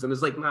the boots. And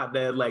it's like, not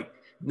that like,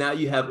 now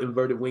you have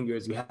inverted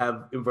wingers, you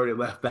have inverted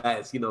left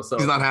backs, so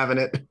he's not having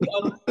it.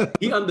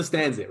 He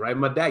understands it, right?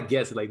 My dad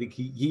gets it. Like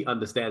he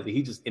understands it.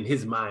 He just, in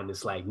his mind,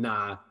 it's like,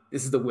 nah,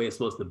 this is the way it's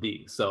supposed to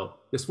be. So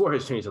the sport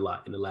has changed a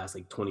lot in the last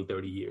like 20,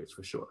 30 years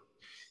for sure.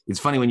 It's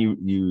funny when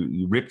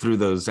you rip through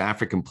those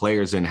African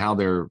players and how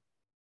they're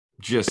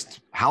just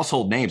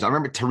household names. I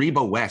remember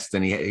Taribo West,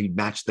 and he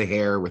matched the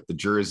hair with the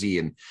jersey,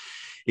 and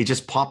it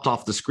just popped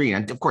off the screen.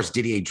 And of course,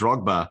 Didier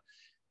Drogba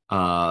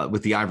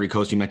with the Ivory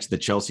Coast, you mentioned the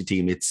Chelsea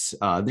team.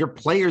 They're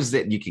players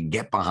that you can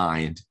get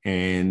behind.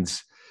 And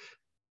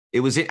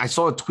I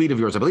saw a tweet of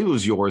yours, I believe it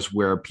was yours,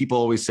 where people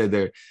always said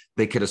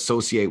they could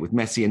associate with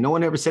Messi. And no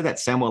one ever said that,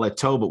 Samuel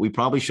Eto'o, but we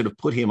probably should have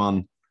put him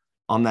on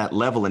that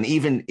level. And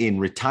even in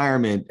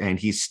retirement, and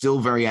he's still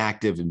very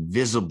active and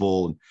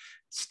visible, and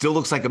still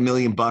looks like $1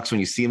 million when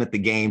you see him at the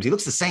games. He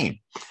looks the same.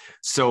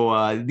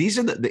 So these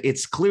are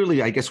it's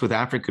clearly, I guess, with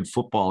African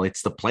football,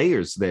 it's the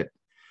players that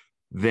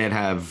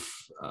have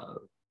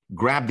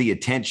grabbed the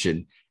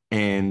attention,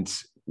 and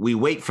we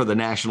wait for the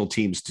national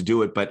teams to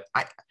do it. But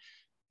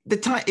the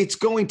time it's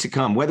going to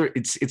come, whether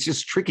it's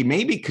just tricky.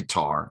 Maybe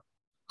Qatar.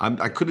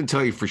 I couldn't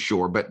tell you for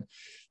sure, but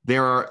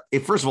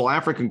first of all,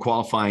 African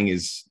qualifying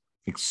is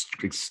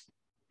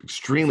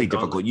extremely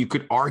difficult. You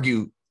could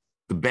argue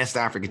the best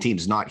African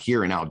teams not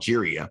here in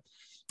Algeria.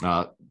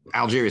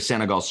 Algeria,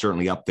 Senegal,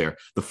 certainly up there.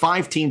 The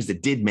 5 teams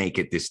that did make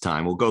it this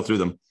time, we'll go through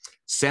them.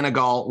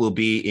 Senegal will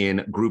be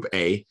in Group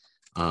A.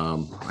 I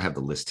have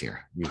the list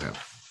here.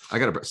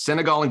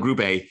 Senegal in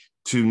Group A,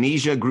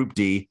 Tunisia Group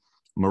D,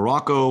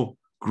 Morocco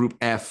Group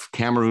F,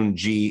 Cameroon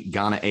G,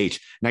 Ghana H.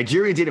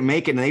 Nigeria didn't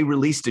make it, and they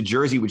released a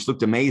jersey which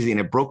looked amazing, and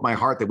it broke my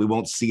heart that we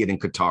won't see it in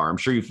Qatar. I'm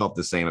sure you felt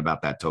the same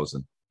about that,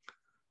 Tosin.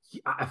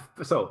 I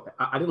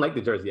didn't like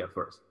the jersey at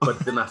first, but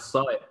then I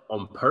saw it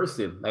on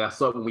person. Like I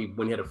saw it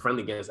when he had a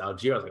friendly against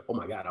Algeria. I was like, oh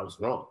my God, I was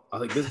wrong. I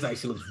was like, this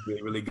actually looks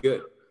really, really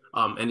good.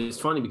 And it's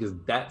funny because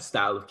that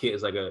style of kit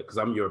is because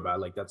I'm Yoruba,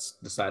 like that's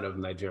the side of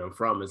Nigeria I'm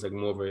from. It's like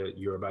more of a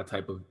Yoruba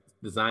type of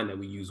design that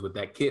we use with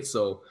that kit.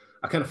 So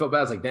I kind of felt bad.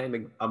 I was like,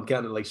 dang, I'm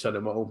kind of like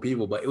shutting my own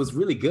people, but it was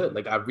really good.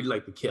 Like I really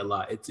like the kit a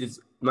lot. It's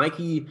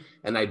Nike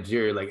and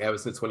Nigeria, like ever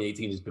since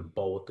 2018, has been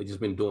both. They've just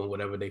been doing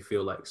whatever they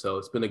feel like. So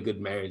it's been a good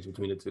marriage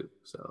between the two.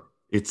 So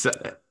it's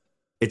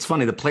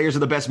funny. The players are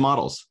the best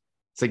models.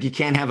 It's like you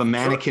can't have a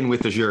mannequin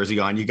with a jersey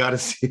on. You got to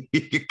see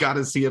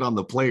it on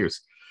the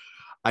players.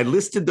 I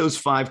listed those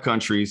 5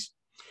 countries.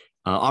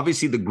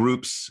 Obviously, the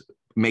groups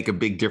make a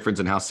big difference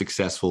in how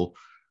successful.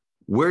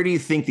 Where do you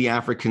think the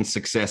African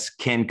success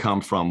can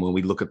come from when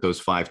we look at those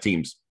 5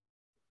 teams?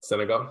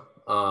 Senegal.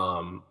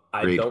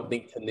 I don't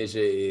think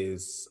Tunisia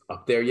is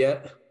up there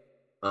yet.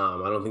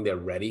 I don't think they're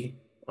ready.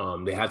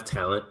 They have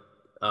talent.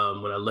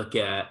 When I look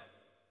at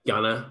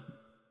Ghana,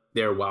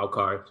 they're a wild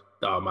card.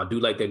 I do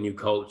like their new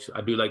coach.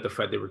 I do like the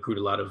fact they recruit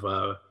a lot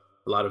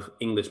of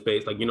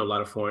English-based, a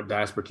lot of foreign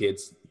diaspora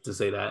kids, to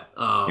say that.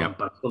 But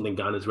I don't think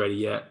Ghana's ready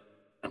yet.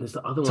 And there's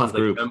the other ones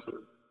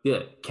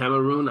like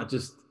Cameroon.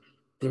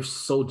 They're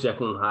so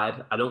Jekyll and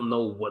Hyde. I don't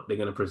know what they're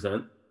gonna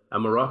present.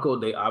 And Morocco,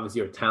 they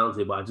obviously are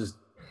talented, but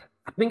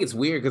I think it's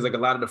weird because like a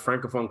lot of the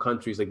francophone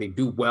countries, like they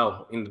do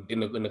well in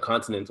the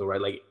continental,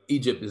 right? Like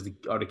Egypt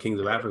are the kings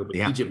of Africa, but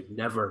Egypt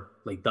never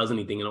like does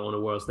anything on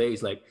the world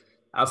stage. Like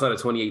outside of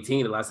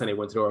 2018, the last time they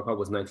went to the World Cup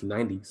was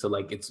 1990. So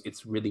like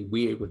it's really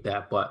weird with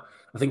that. But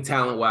I think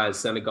talent-wise,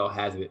 Senegal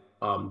has it.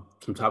 From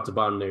top to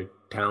bottom, they're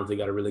talented.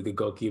 They got a really good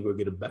goalkeeper,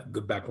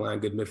 good back line,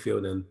 good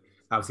midfield, and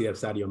obviously have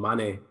Sadio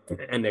Mane.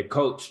 And their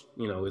coach,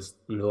 is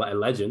a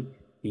legend.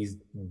 He's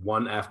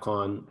won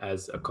AFCON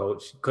as a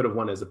coach. Could have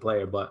won as a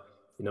player, but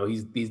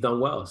he's done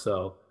well.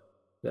 So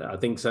I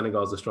think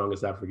Senegal is the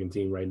strongest African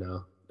team right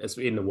now. It's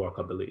in the World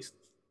Cup at least.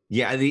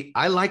 Yeah,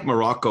 I like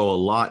Morocco a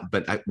lot,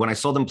 but when I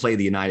saw them play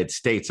the United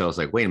States, I was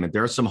like, wait a minute,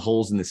 there are some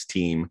holes in this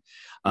team.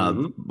 A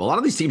lot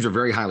of these teams are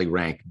very highly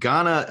ranked.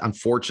 Ghana,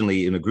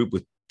 unfortunately, in a group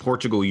with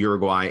Portugal,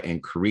 Uruguay,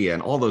 and Korea,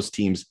 and all those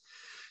teams,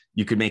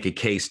 you could make a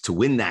case to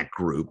win that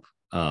group.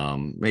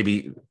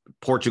 Maybe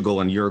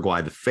Portugal and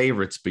Uruguay, the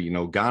favorites, but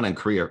Ghana and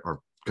Korea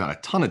got a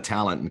ton of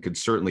talent and could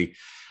certainly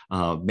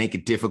make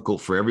it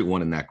difficult for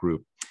everyone in that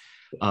group.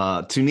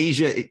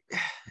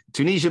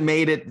 Tunisia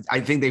made it. I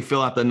think they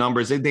fill out the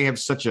numbers. They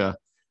have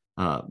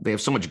they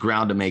have so much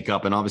ground to make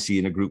up, and obviously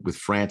in a group with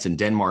France and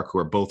Denmark, who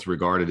are both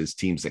regarded as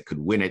teams that could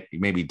win it.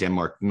 Maybe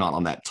Denmark not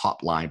on that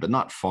top line, but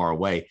not far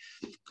away.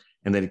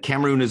 And then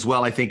Cameroon as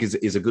well, I think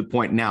is a good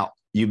point. Now,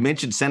 you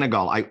mentioned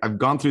Senegal. I've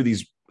gone through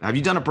these. Have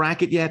you done a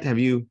bracket yet? Have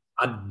you?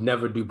 I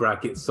never do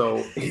brackets. So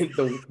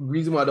the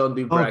reason why I don't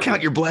do brackets.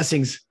 Count your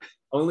blessings.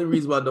 Only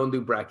reason why I don't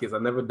do brackets,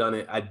 I've never done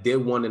it. I did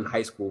one in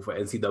high school for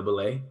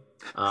NCAA.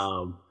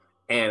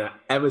 And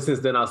ever since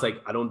then, I was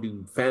like, I don't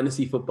do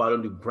fantasy football. I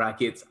don't do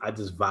brackets. I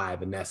just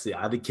vibe, and that's it.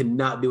 I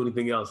cannot do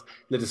anything else.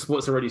 The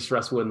sport's already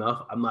stressful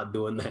enough. I'm not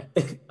doing that.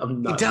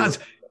 I'm not. It does.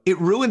 It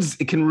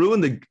can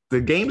ruin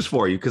the games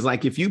for you. Because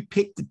like if you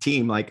pick the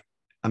team,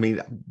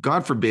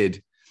 God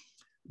forbid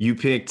you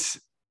picked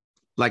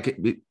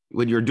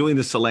when you're doing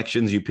the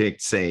selections, you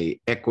picked, say,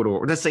 Ecuador,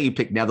 or let's say you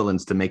picked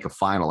Netherlands to make a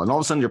final. And all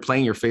of a sudden you're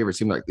playing your favorite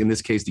team, like in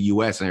this case, the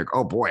US, and you're like,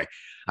 oh boy,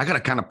 I got to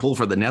kind of pull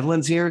for the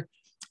Netherlands here.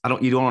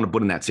 You don't want to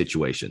put in that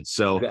situation.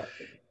 So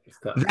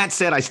that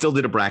said, I still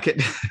did a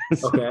bracket.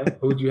 Okay.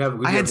 Who'd you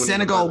have? I had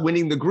Senegal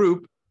winning the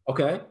group.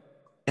 Okay.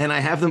 And I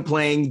have them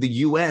playing the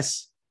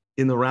US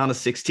in the round of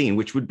 16,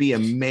 which would be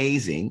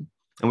amazing.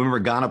 And remember,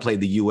 Ghana played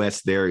the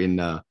US there in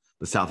the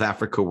South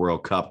Africa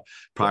World Cup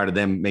prior to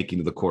them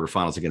making the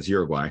quarterfinals against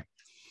Uruguay.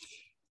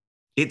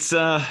 It's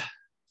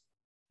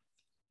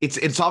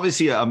it's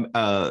obviously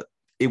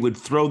it would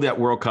throw that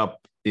World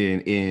Cup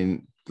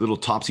in little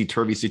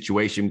topsy-turvy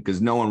situation because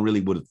no one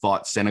really would have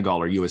thought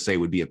Senegal or USA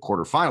would be a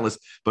quarterfinalist,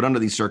 but under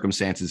these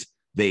circumstances,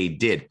 they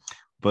did.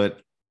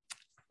 But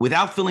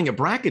without filling a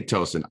bracket,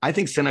 Tosin, I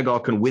think Senegal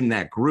can win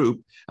that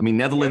group. I mean,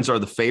 Netherlands are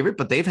the favorite,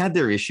 but they've had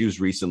their issues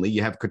recently.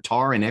 You have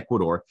Qatar and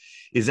Ecuador.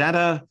 Is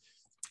that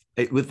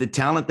with the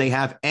talent they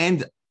have?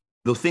 And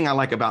the thing I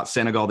like about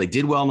Senegal, they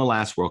did well in the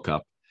last World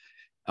Cup.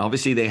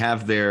 Obviously, they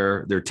have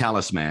their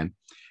talisman.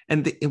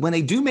 And when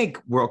they do make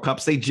World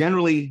Cups, they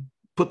generally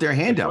put their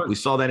hand out. We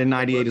saw that in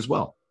 98 as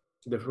well.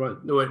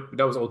 Different. No,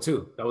 that was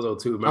 02. That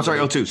was 02. I'm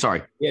sorry, 02.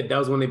 Sorry. Yeah, that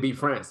was when they beat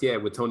France. Yeah,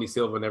 with Tony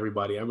Silva and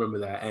everybody. I remember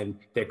that. And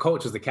their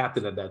coach was the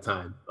captain at that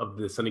time of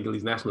the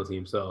Senegalese national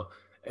team. So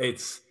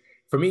it's,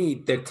 for me,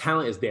 their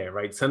talent is there,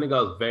 right?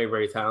 Senegal is very,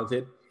 very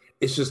talented.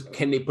 It's just,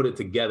 can they put it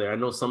together? I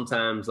know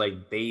sometimes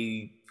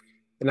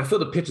and I feel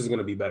the pitch is going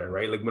to be better,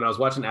 right? Like when I was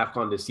watching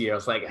AFCON this year, I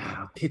was like,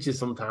 pitches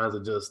sometimes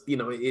are just,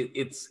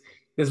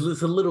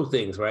 there's little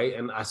things, right?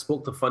 And I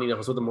spoke to, funny enough,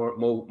 I spoke to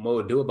Mo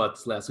Adu about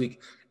this last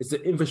week. It's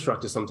the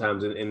infrastructure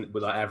sometimes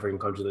with our African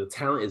countries. The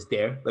talent is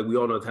there. Like we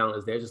all know talent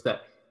is there. Just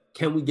that,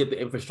 can we get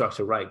the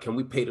infrastructure right? Can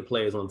we pay the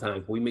players on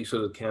time? Can we make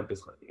sure the camp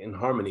is in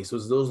harmony? So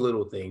it's those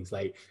little things.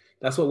 Like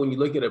that's what, when you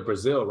look at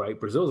Brazil, right?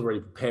 Brazil's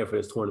already prepared for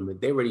this tournament.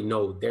 They already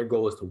know their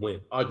goal is to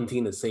win.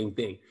 Argentina, same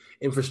thing.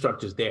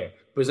 Infrastructure's there.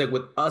 But it's like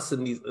with us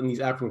in these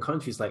African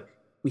countries, like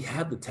we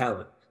have the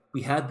talent.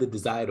 We have the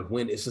desire to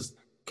win. It's just,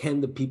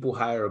 can the people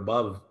higher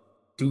above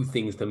do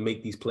things to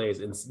make these players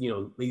and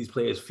these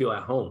players feel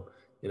at home?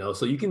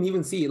 So you can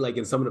even see it like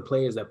in some of the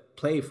players that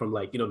play from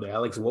the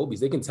Alex Iwobis.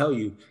 They can tell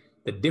you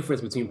the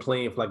difference between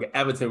playing for like an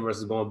Everton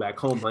versus going back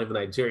home playing for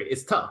Nigeria.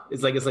 It's tough.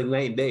 It's like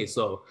night and day.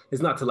 So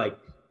it's not to like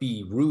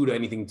be rude or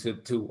anything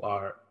to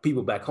our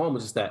people back home.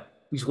 It's just that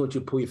we just want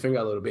you to pull your finger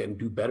out a little bit and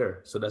do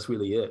better. So that's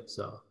really it.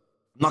 So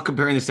I'm not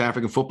comparing this to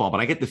African football, but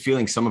I get the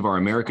feeling some of our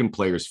American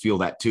players feel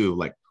that too,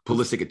 like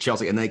Pulisic at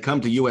Chelsea, and they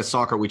come to U.S.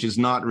 soccer, which is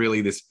not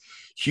really this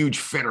huge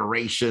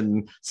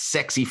federation,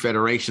 sexy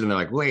federation. And they're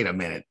like, wait a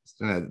minute,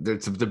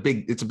 it's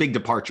a big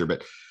departure.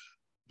 But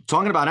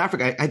talking about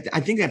Africa, I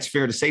think that's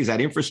fair to say is that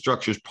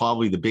infrastructure is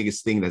probably the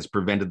biggest thing that's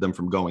prevented them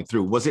from going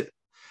through. Was it,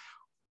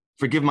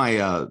 forgive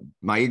my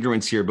my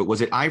ignorance here, but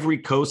was it Ivory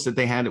Coast that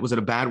they had? Was it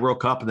a bad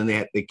World Cup? And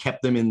then they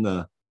kept them in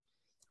the,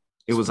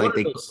 it was like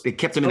they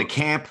kept them in a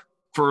camp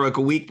for like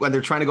a week when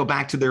they're trying to go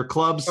back to their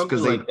clubs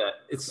because like that.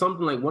 It's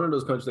something like one of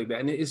those countries like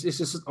that, and it's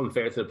just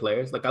unfair to the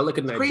players. Like I look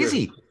at Nigeria.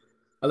 Crazy.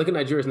 I look at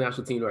Nigeria's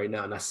national team right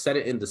now, and I said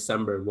it in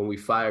December when we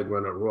fired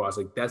Granite Raw. I was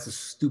like, that's the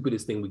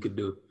stupidest thing we could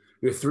do.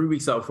 You're 3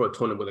 weeks out for a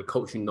tournament with a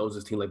coach who knows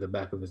his team like the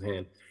back of his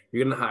hand.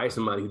 You're going to hire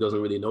somebody who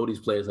doesn't really know these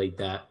players like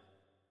that,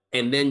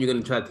 and then you're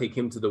going to try to take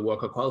him to the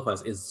World Cup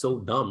qualifiers. It's so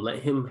dumb. Let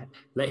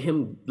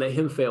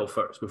him fail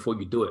first before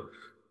you do it.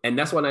 And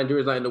that's why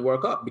Nigeria's not in the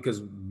World Cup,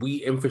 because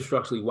we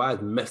infrastructurally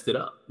wise messed it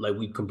up. Like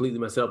we completely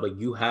messed it up. Like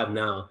you have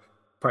now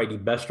probably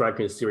the best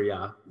striker in Serie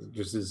A,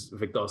 just as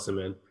Victor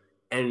Osimhen.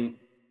 And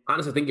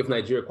honestly, I think if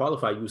Nigeria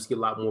qualified, you would see a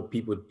lot more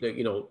people,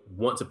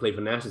 want to play for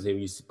the national team.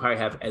 You probably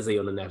have Eze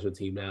on the national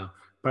team now,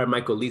 probably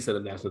Michael Lisa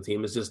on the national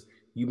team. It's just,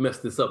 you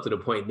messed this up to the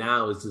point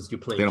now it's just you're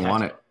playing. They don't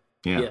want it.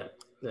 Yeah.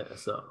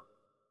 So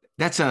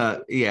that's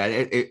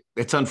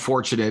it's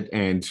unfortunate.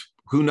 And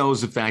who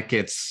knows if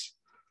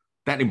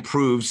that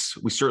improves.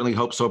 We certainly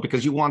hope so,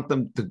 because you want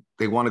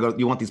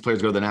you want these players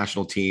to go to the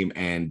national team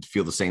and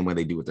feel the same way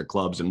they do with their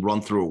clubs and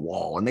run through a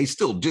wall. And they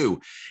still do.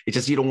 It's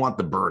just, you don't want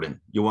the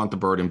burden. You want the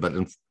burden, but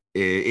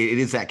it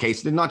is that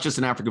case. And not just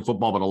in African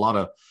football, but a lot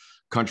of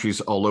countries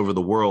all over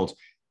the world.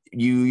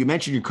 You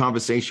mentioned your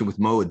conversation with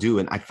Mo Adu,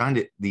 and I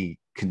found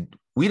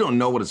we don't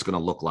know what it's going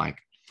to look like.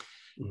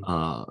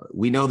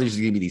 We know there's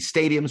going to be these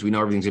stadiums. We know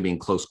everything's going to be in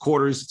close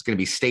quarters. It's going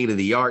to be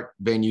state-of-the-art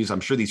venues.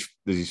 I'm sure these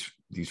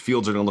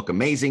fields are going to look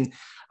amazing.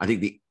 I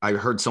think I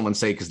heard someone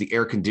say, because the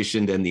air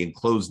conditioned and the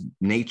enclosed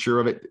nature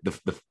of it,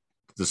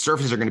 the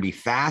surfaces are going to be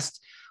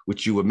fast,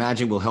 which you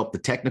imagine will help the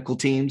technical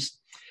teams.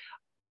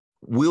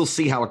 We'll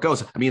see how it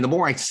goes. I mean, the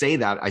more I say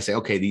that, I say,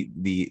 okay,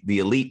 the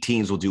elite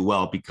teams will do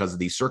well because of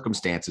these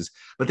circumstances,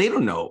 but they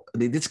don't know. I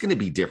mean, it's going to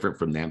be different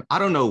from them. I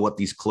don't know what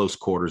these close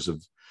quarters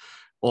of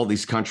all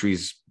these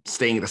countries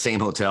staying at the same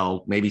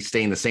hotel, maybe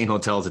staying in the same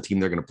hotel as the team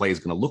they're going to play is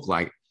going to look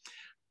like.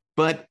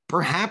 But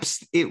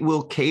perhaps it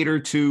will cater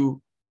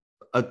to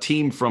a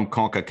team from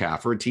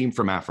CONCACAF or a team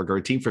from Africa or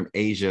a team from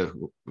Asia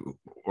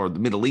or the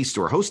Middle East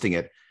who are hosting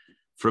it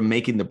from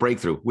making the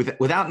breakthrough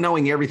without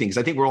knowing everything. Because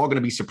I think we're all going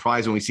to be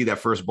surprised when we see that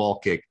first ball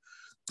kick.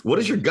 What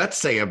does your gut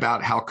say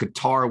about how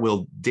Qatar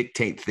will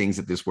dictate things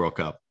at this World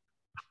Cup?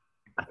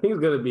 I think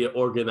it's going to be an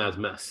organized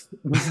mess.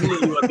 This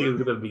is what I think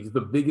it's going to be. It's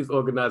the biggest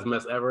organized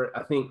mess ever.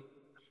 I think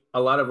a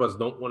lot of us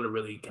don't want to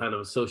really kind of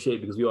associate,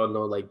 because we all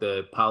know like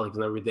the politics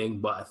and everything.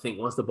 But I think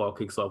once the ball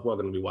kicks off, we're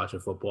going to be watching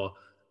football.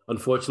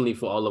 Unfortunately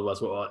for all of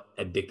us, we're all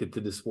addicted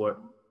to the sport.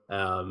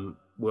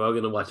 We're all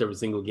going to watch every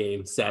single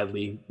game.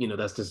 Sadly,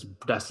 that's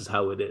just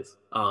how it is.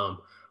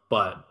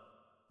 But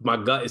my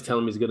gut is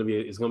telling me it's going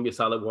to be a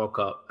solid World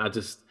Cup.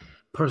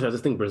 personally, I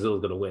just think Brazil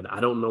is going to win. I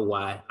don't know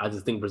why. I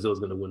just think Brazil is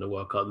going to win the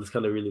World Cup. It's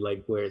kind of really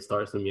like where it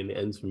starts for me and it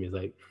ends for me. It's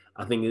like,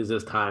 I think it's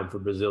just time for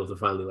Brazil to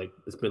finally, like,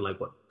 it's been like,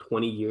 what,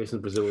 20 years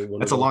since Brazil won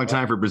That's the a World long Cup?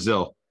 time for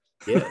Brazil.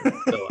 Yeah.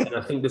 So, and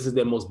I think this is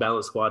their most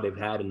balanced squad they've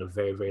had in a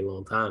very, very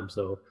long time.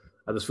 So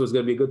I just feel it's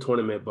going to be a good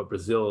tournament, but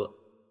Brazil,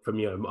 for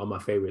me, are my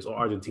favorites, or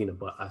Argentina,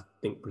 but I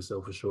think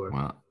Brazil for sure.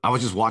 Wow. I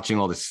was just watching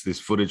all this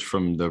footage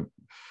from the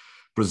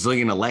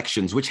Brazilian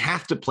elections, which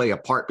have to play a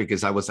part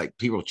because I was like,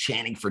 people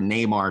chanting for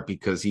Neymar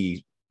because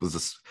he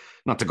was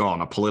not to go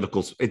on a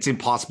political, it's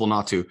impossible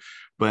not to,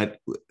 but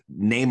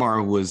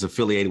Neymar was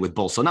affiliated with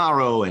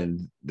Bolsonaro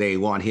and they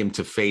want him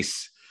to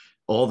face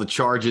all the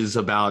charges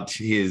about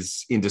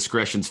his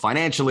indiscretions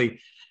financially.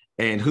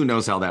 And who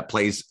knows how that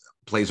plays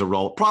a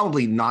role.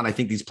 Probably not. I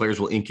think these players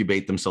will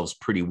incubate themselves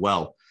pretty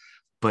well.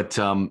 But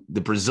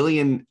the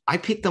Brazilian, I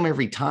picked them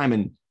every time.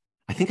 And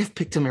I think I've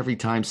picked them every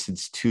time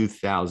since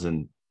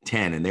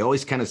 2010. And they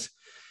always kind of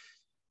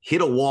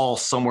hit a wall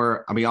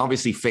somewhere. I mean,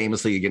 obviously,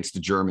 famously against the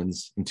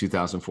Germans in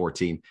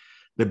 2014.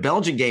 The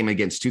Belgian game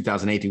against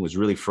 2018 was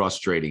really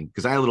frustrating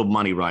because I had a little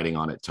money riding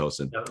on it,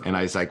 Tosin. And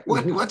I was like,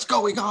 what's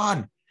going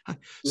on? Yeah.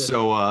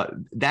 So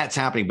that's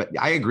happening. But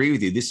I agree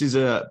with you. This is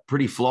a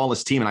pretty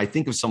flawless team. And I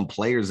think of some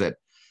players that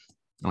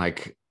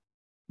like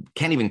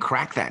can't even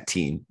crack that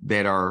team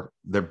that are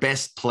their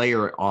best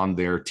player on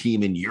their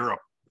team in Europe.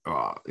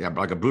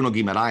 Like a Bruno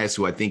Guimaraes,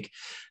 who I think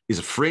is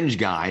a fringe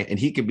guy, and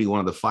he could be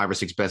one of the 5 or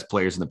 6 best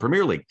players in the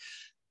Premier League,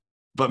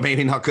 but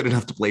maybe not good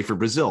enough to play for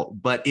Brazil.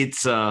 But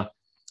it's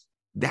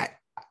that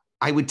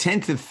I would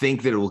tend to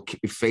think that it will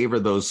favor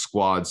those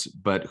squads,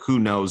 but who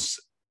knows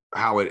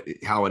how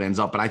it ends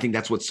up. But I think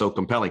that's what's so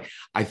compelling.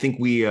 I think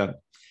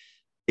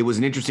it was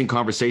an interesting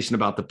conversation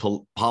about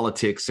the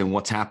politics and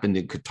what's happened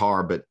in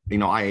Qatar, but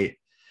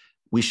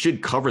we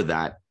should cover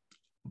that.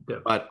 Yeah.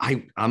 But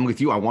I'm with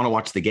you. I want to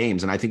watch the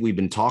games, and I think we've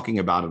been talking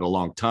about it a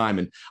long time,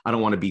 and I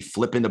don't want to be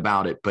flippant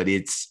about it, but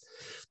it's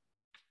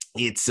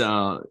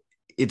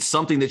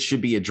something that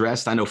should be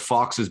addressed. I know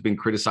Fox has been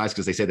criticized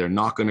because they say they're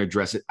not going to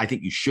address it. I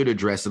think you should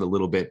address it a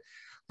little bit,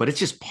 but it's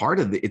just part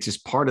of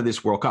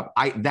this World Cup.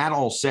 That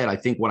all said, I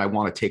think what I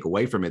want to take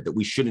away from it, that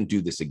we shouldn't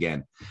do this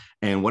again.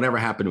 And whatever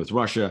happened with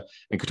Russia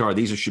and Qatar,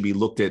 these should be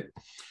looked at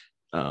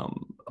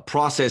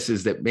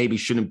processes that maybe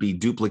shouldn't be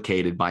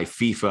duplicated by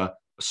FIFA.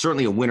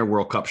 Certainly a Winter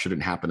World Cup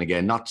shouldn't happen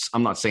again.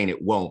 I'm not saying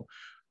it won't,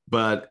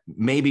 but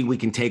maybe we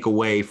can take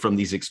away from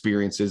these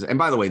experiences. And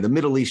by the way, the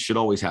Middle East should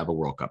always have a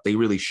World Cup. They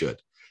really should.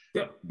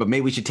 Yeah. But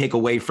maybe we should take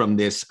away from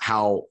this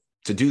how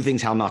to do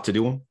things, how not to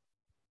do them.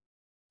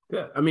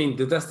 Yeah. I mean,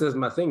 that's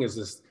my thing is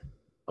just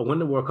a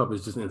Winter World Cup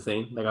is just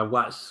insane. Like I've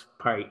watched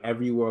probably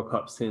every World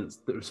Cup since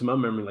my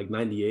memory, like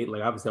 98.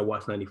 Like obviously I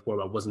watched 94,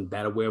 but I wasn't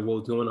that aware of what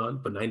was going on.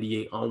 But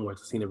 98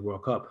 onwards, I've seen every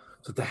World Cup.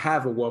 So to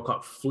have a World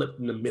Cup flip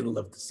in the middle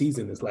of the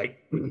season is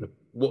like,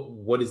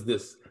 what is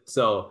this?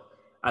 So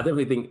I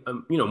definitely think,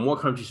 more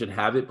countries should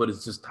have it, but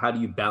it's just how do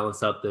you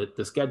balance out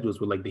the schedules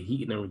with like the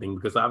heat and everything?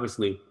 Because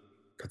obviously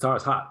Qatar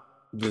is hot.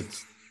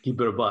 Just keep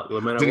it a buck. No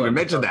matter Didn't what. even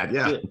mention that,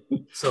 yeah.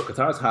 So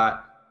Qatar's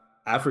hot.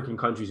 African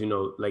countries,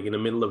 like in the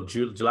middle of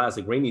July, it's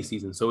like rainy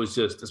season. So it's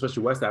just,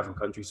 especially West African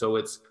countries. So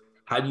it's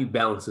how do you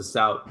balance this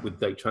out with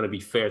like trying to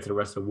be fair to the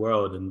rest of the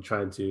world and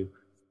trying to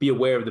be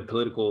aware of the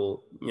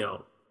political,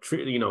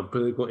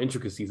 political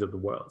intricacies of the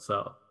world.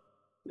 So,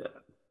 yeah.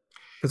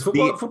 Because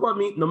football,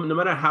 no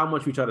matter how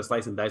much we try to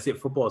slice and dice it,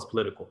 football is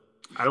political.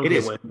 I don't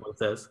care what anyone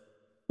says.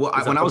 Well,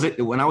 when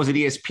I was at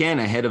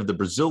ESPN ahead of the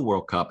Brazil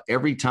World Cup,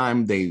 every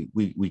time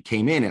we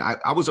came in, and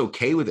I was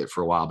okay with it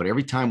for a while, but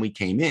every time we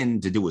came in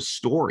to do a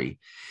story,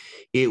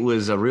 it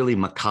was a really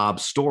macabre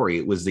story.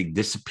 It was the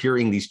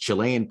disappearing these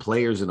Chilean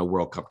players in a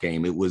World Cup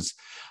game. It was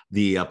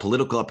the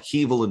political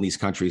upheaval in these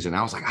countries. And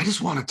I was like, I just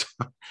want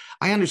to,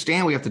 I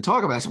understand we have to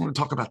talk about it. I just want to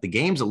talk about the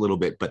games a little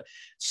bit, but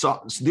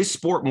so this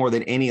sport more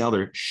than any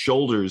other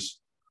shoulders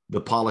the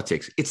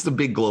politics. It's the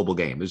big global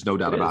game. There's no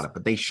doubt about it,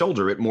 but they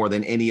shoulder it more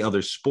than any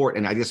other sport.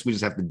 And I guess we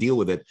just have to deal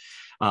with it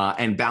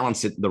and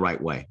balance it the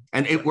right way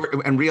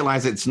and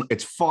realize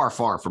it's far,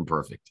 far from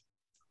perfect.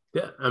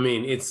 Yeah. I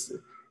mean,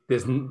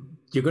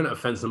 you're going to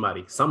offend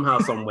somebody somehow,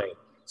 some way.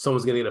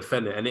 Someone's going to get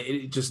offended. And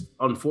it just,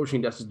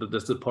 unfortunately,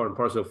 that's the part and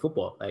parcel of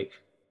football. Like,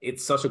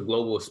 it's such a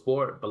global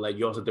sport, but like,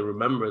 you also have to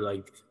remember,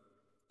 like,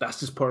 that's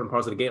just part and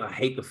parcel of the game. I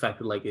hate the fact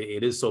that like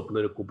it is so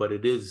political, but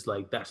it is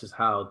like, that's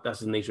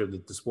the nature of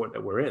the sport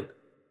that we're in.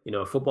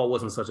 If football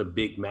wasn't such a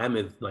big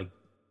mammoth, like,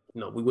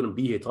 we wouldn't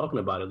be here talking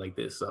about it like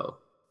this. So,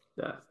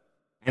 yeah.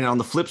 And on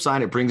the flip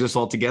side, it brings us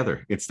all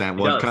together. It's that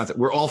one concept.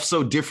 We're all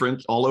so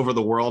different all over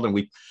the world.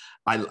 And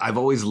I've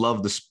always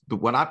loved this.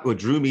 What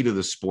drew me to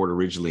the sport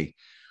originally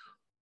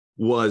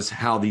was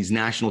how these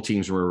national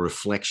teams were a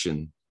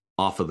reflection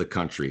off of the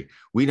country.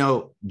 We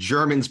know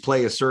Germans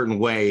play a certain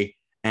way,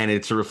 and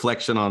it's a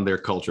reflection on their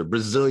culture.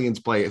 Brazilians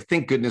play,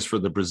 thank goodness for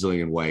the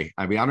Brazilian way.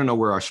 I mean, I don't know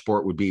where our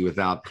sport would be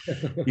without,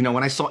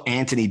 when I saw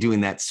Anthony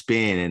doing that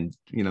spin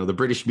and, the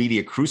British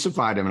media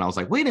crucified him, and I was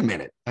like, wait a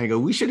minute. I go,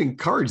 we should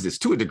encourage this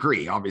to a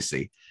degree,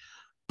 obviously.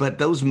 But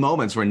those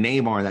moments where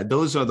Neymar,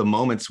 those are the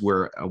moments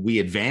where we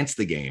advance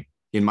the game.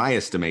 in my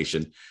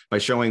estimation, by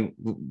showing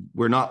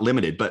we're not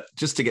limited. But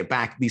just to get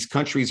back, these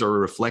countries are a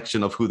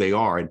reflection of who they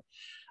are.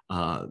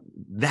 And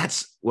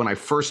that's when I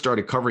first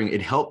started covering.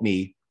 It helped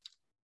me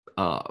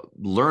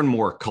learn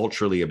more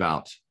culturally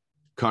about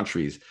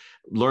countries,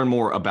 learn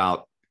more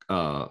about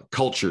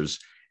cultures.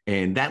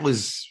 And that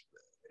was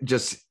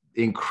just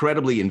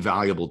incredibly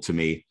invaluable to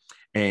me.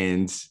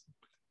 And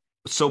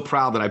so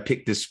proud that I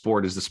picked this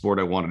sport as the sport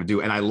I wanted to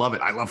do. And I love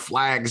it. I love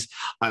flags.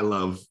 I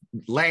love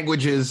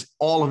languages.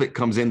 All of it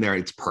comes in there.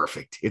 It's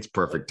perfect. It's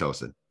perfect,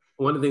 Tosin.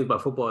 One of the things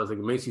about football is like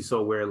it makes you so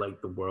aware,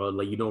 like the world,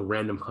 like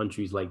random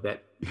countries like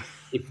that.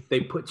 If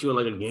they put you on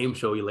like a game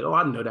show, you're like, oh,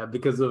 I know that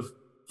because of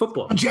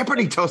football. On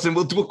Jeopardy, Tosin,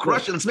 we'll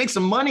crush it. Let's make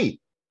some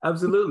money.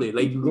 Absolutely.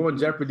 Like you go on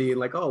Jeopardy and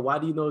like, oh, why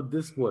do you know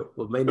this sport?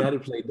 Well, Man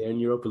United played there in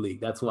Europa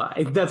League. That's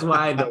why. That's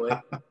why I know it.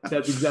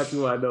 That's exactly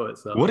why I know it.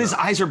 So what is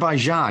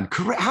Azerbaijan?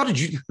 Correct. How did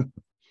you?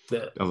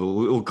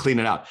 We'll clean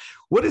it out.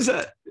 What is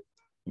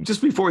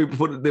just before we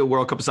put the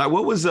World Cup aside,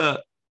 what was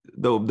the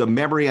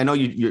memory? I know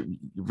you're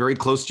very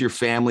close to your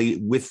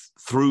family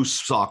through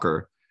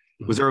soccer.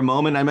 Was there a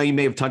moment, I know you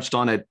may have touched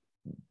on it,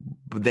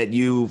 that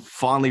you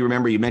fondly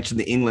remember? You mentioned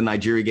the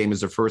England-Nigeria game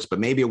as the first, but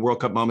maybe a World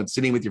Cup moment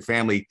sitting with your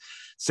family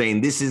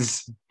saying, this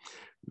is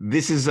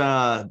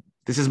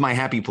my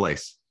happy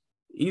place.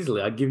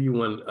 Easily. I'll give you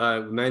one.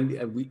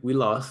 90, we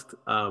lost.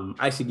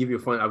 I should give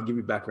you I'll give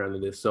you background to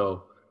this.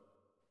 So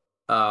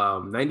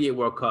 98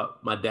 World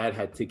Cup, my dad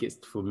had tickets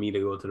for me to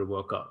go to the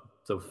World Cup.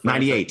 So France,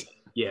 98.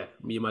 Yeah,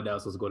 me and my dad were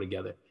supposed to go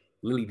together.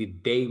 Literally the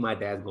day my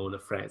dad's going to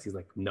France, he's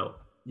like, no,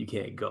 you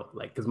can't go.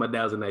 Like, because my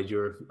dad was a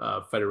Nigeria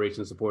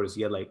Federation supporter, so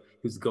he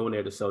was going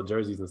there to sell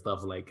jerseys and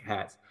stuff, like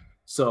hats.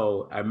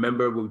 So I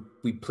remember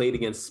we played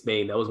against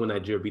Spain. That was when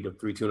Nigeria beat them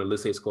 3-2, and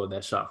Olise scored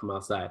that shot from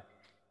outside.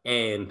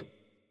 And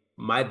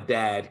my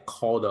dad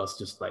called us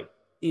just like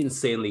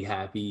insanely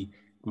happy.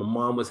 My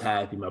mom was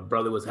happy. My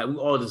brother was happy. We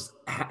were all just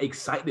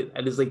excited.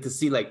 And it's like to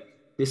see like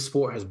this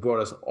sport has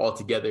brought us all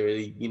together,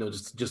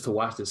 just to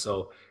watch this.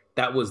 So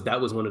that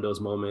was one of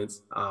those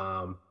moments.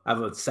 I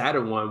have a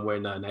sadder one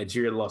when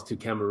Nigeria lost to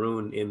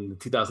Cameroon in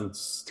 2000,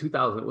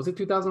 was it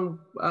 2000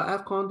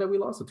 AFCON that we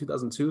lost, or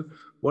 2002?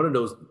 One of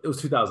those, it was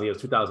 2000, yeah, it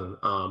was 2000.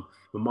 My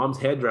mom's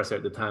hairdresser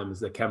at the time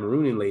is a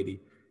Cameroonian lady,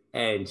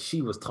 and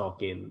she was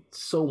talking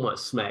so much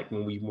smack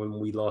when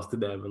we lost to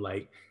them. And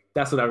like,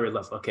 that's when I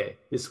realized, okay,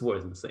 this sport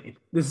is insane.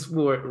 This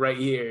sport right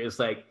here is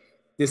like,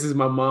 this is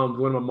one of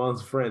my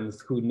mom's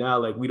friends who now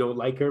like we don't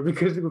like her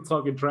because she was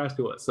talking trash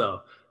to us.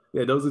 So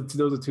yeah, those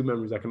are two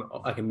memories I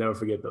can never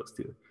forget. Those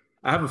two.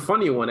 I have a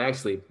funnier one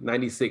actually.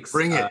 96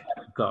 Bring it.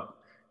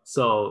 Cup.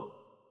 So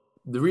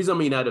the reason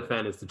I'm a United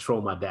fan is to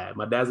troll my dad.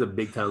 My dad's a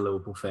big time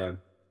Liverpool fan.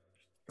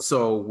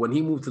 So when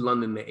he moved to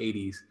London in the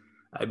 80s,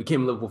 I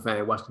became a Liverpool fan.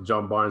 I watched the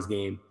John Barnes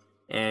game.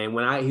 And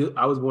when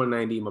I was born in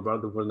 90, my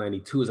brother was born in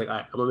 92. He's like, all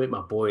right, I'm gonna make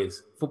my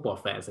boys football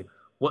fans. Like,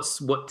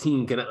 what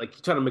team can I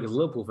like? Trying to make us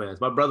Liverpool fans.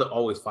 My brother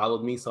always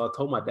followed me, so I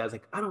told my dad,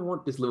 like, I don't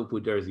want this Liverpool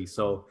jersey.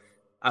 So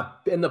I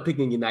ended up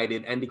picking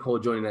United. Andy Cole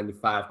joined in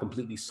 95,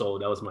 completely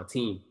sold. That was my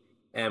team.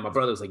 And my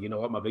brother was like, you know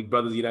what? My big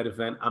brother's a United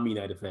fan. I'm a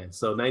United fan.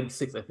 So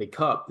 96 FA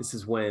Cup, this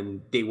is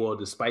when they wore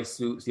the spice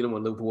suits. You know,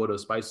 when Liverpool wore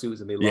those spice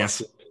suits and they lost.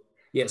 Yes. It.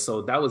 Yeah,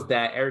 so that was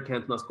that. Eric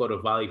Cantona scored a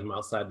volley from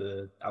outside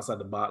the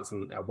box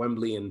and at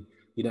Wembley, and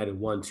United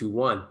won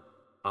 2-1.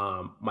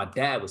 My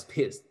dad was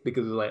pissed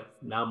because it was like,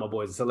 now my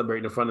boys are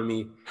celebrating in front of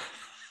me.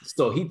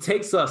 So he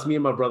takes us, me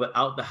and my brother,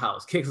 out the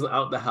house, kicks us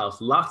out the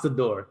house, locks the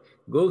door,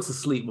 goes to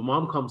sleep. My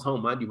mom comes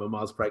home. Mind you, my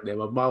mom's pregnant.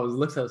 My mom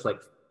looks at us like,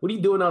 what are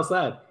you doing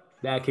outside?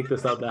 Dad kicked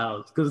us out the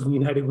house because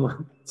United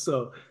won.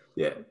 So,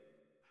 yeah.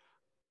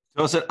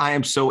 Tosin, I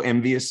am so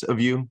envious of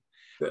you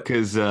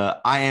because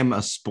I am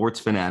a sports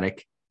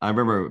fanatic. I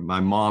remember my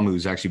mom,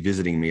 who's actually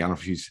visiting me. I don't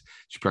know if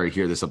she probably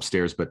hear this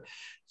upstairs, but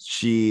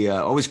she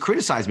always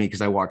criticized me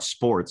because I watch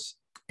sports,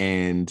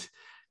 and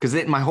because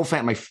my whole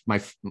family,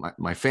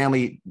 my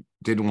family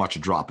didn't watch a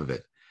drop of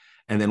it.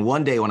 And then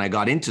one day when I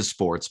got into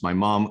sports, my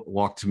mom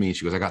walked to me and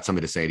she goes, I got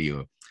something to say to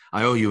you.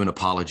 I owe you an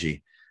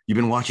apology. You've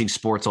been watching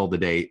sports all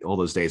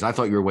those days. I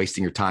thought you were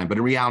wasting your time, but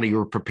in reality, you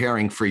were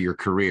preparing for your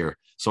career.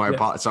 So I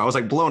was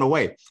like blown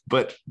away.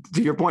 But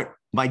to your point,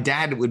 my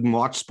dad wouldn't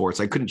watch sports.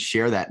 I couldn't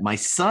share that. My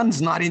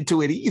son's not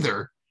into it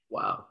either.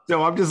 Wow.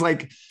 So I'm just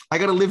like, I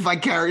got to live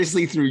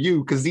vicariously through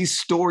you because these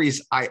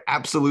stories I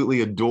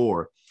absolutely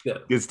adore. Yeah.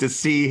 Is to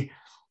see,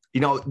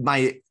 I'm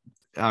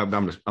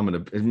going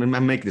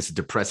to make this a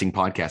depressing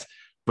podcast,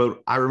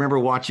 but I remember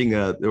watching,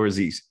 there was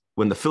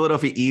when the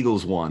Philadelphia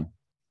Eagles won,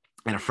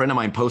 and a friend of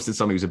mine posted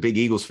something. He was a big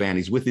Eagles fan.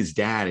 He's with his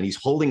dad and he's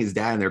holding his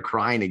dad and they're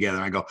crying together.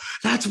 And I go,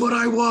 that's what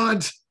I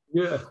want.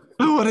 Yeah.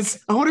 I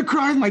want to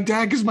cry with my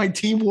dad because my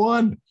team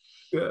won.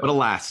 Yeah. But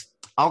alas,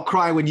 I'll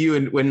cry when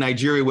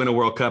Nigeria win a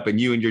World Cup and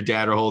you and your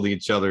dad are holding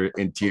each other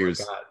in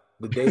tears. Oh my God.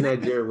 The day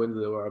Nigeria wins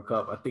the World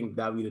Cup, I think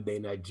that'll be the day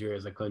Nigeria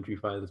as a country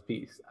finds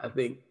peace. I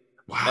think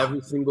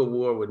every single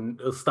war would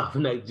stop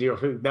in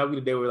Nigeria. That'll be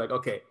the day we're like,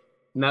 okay,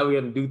 now we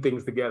got to do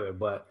things together.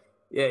 But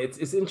yeah,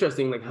 it's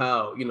interesting, like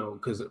how,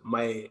 because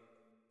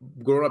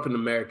growing up in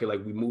America,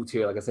 like we moved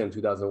here, like I said, in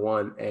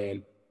 2001,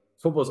 and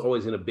football's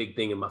always been a big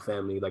thing in my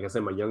family. Like I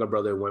said, my younger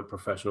brother went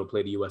professional,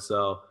 played the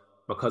USL.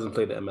 My cousin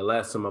played the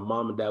MLS. So my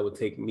mom and dad would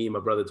take me and my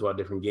brother to our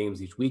different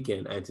games each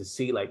weekend. And to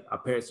see like our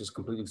parents just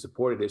completely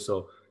supported it.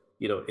 So,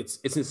 you know, it's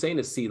insane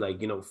to see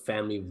like, you know,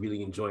 family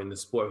really enjoying the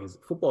sport. Because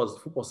football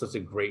is such a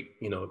great,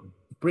 you know,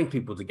 bring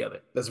people together.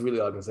 That's really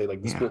all I can say.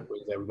 Like the sport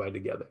brings everybody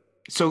together.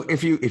 So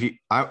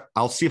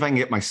I'll see if I can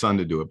get my son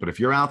to do it. But if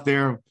you're out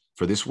there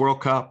for this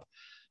World Cup,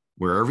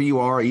 wherever you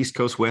are, East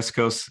Coast, West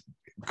Coast,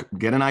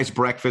 get a nice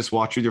breakfast,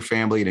 watch with your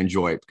family and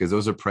enjoy it, because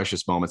those are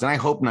precious moments. And I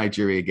hope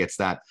Nigeria gets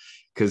that,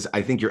 because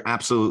I think you're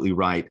absolutely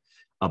right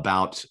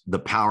about the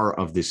power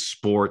of this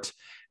sport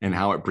and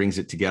how it brings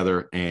it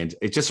together. And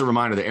it's just a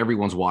reminder that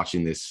everyone's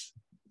watching this,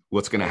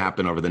 what's going to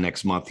happen over the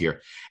next month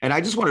here. And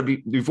I just want to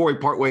before we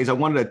part ways, I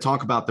wanted to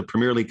talk about the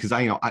Premier League, because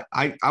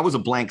I was a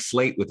blank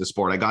slate with the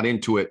sport. I got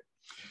into it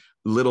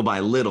little by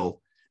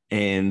little,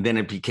 and then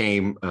it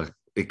became,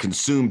 it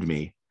consumed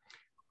me.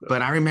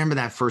 But I remember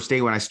that first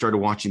day when I started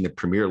watching the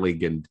Premier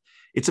League, and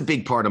it's a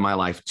big part of my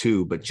life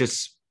too, but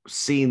just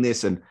seeing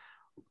this, and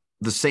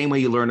the same way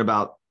you learn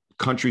about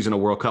countries in a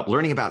World Cup,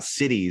 learning about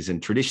cities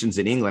and traditions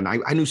in England.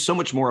 I knew so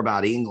much more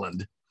about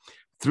England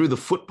through the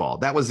football.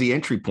 That was the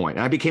entry point.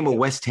 And I became a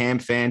West Ham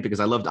fan because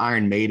I loved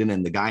Iron Maiden,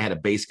 and the guy had a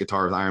bass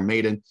guitar with Iron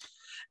Maiden.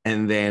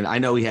 And then I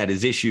know he had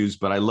his issues,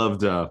 but I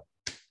loved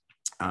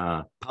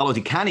Paolo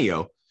Di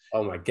Canio.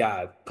 Oh my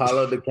God,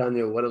 Paolo Di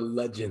Canio, what a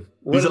legend!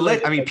 He's a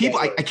legend. I mean, people.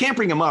 I can't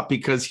bring him up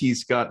because he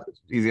has got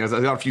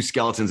a few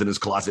skeletons in his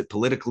closet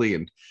politically,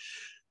 and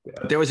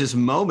there was this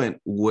moment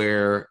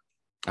where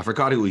I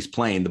forgot who he's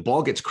playing. The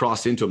ball gets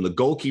crossed into him. The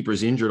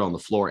goalkeeper's injured on the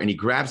floor, and he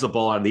grabs the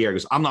ball out of the air. He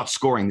goes, "I'm not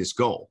scoring this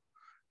goal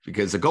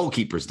because the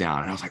goalkeeper's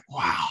down." And I was like,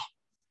 "Wow!"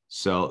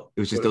 So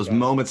it was just those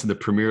moments in the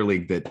Premier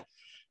League that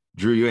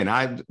drew you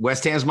in.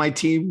 West Ham's my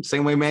team,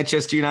 same way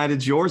Manchester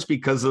United's yours,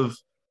 because of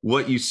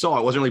what you saw.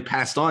 It wasn't really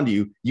passed on to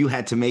you. You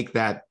had to make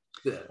that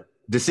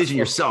decision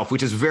yourself,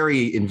 which is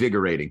very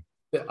invigorating.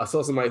 Yeah, I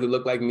saw somebody who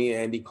looked like me,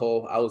 Andy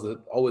Cole. I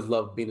always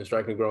loved being a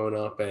striker growing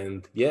up.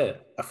 And yeah,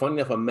 funny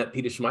enough, I met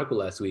Peter Schmeichel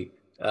last week.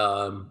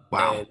 Wow.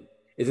 And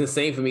it's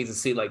insane for me to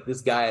see like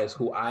this guy is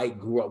who I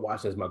grew up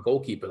watching as my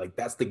goalkeeper. Like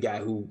that's the guy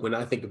who, when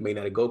I think of Man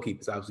United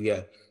goalkeepers, obviously,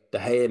 De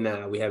Gea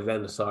now, we have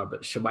Van der Sar,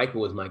 but Schmeichel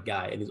was my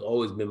guy, and he's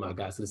always been my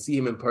guy. So to see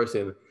him in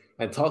person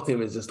and talk to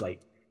him is just like,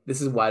 this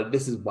is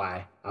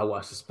why I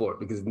watch the sport,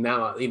 because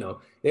now, you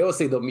know, they always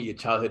say don't meet your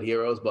childhood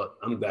heroes, but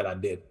I'm glad I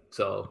did.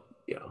 So,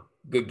 you know,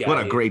 good guy.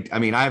 What a great, I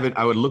mean, I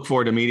would look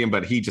forward to meeting him,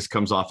 but he just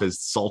comes off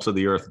as salt of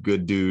the earth,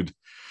 good dude.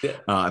 Yeah.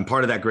 And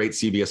part of that great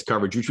CBS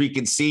coverage, which we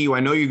can see you. I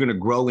know you're going to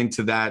grow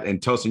into that.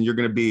 And Tosin, you're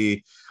going to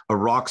be a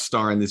rock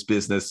star in this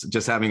business.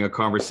 Just having a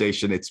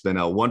conversation. It's been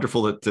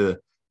wonderful to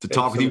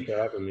talk with you. For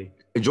having me.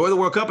 Enjoy the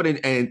World Cup and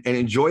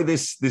enjoy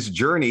this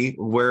journey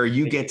where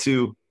you get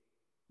to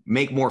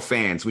make more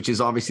fans, which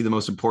is obviously the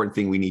most important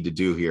thing we need to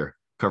do here,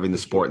 covering the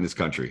sport in this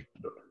country.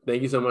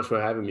 Thank you so much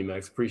for having me,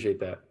 Max.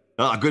 Appreciate that.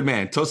 Good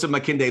man. Tosin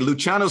Makinde,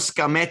 Luciano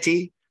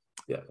Scammetti,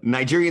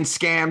 Nigerian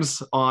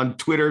Scammss on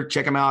Twitter.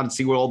 Check him out and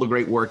see all the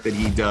great work that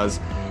he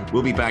does.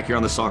 We'll be back here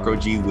on the Soccer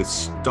OG with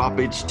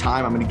stoppage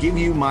time. I'm going to give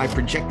you my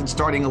projected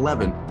starting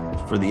 11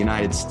 for the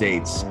United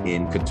States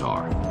in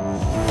Qatar.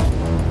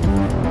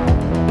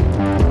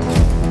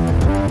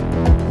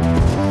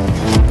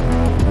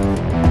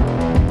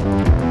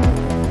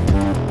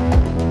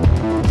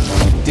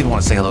 Did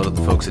want to say hello to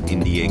the folks at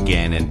India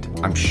again, and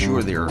I'm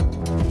sure they're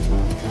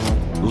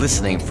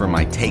listening for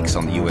my takes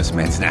on the U.S.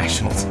 men's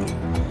national team.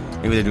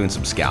 Maybe they're doing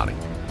some scouting.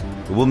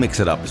 But we'll mix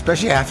it up,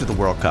 especially after the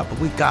World Cup. But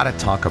we've got to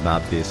talk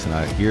about this.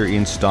 And here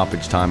in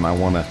stoppage time, I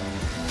want to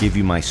give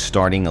you my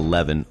starting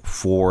 11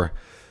 for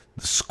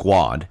the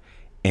squad.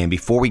 And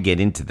before we get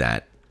into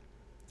that,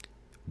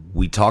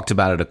 we talked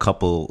about it a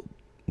couple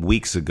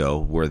weeks ago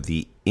where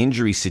the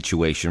injury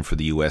situation for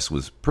the U.S.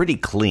 was pretty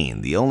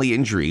clean. The only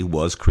injury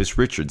was Chris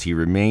Richards. He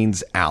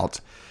remains out,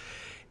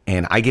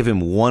 and I give him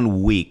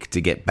 1 week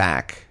to get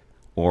back,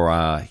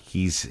 or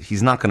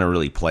he's not going to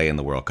really play in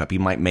the World Cup. He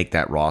might make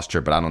that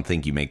roster, but I don't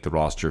think you make the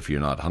roster if you're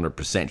not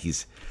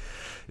 100%.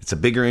 It's a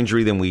bigger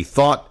injury than we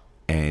thought,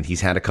 and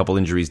he's had a couple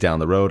injuries down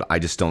the road. I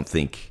just don't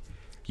think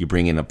you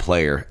bring in a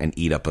player and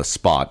eat up a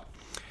spot,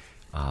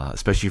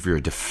 especially if you're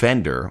a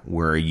defender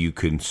where you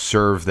can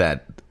serve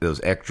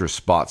those extra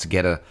spots,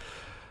 get a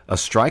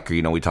striker.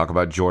 You know, we talk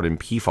about Jordan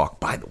Pefok.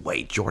 By the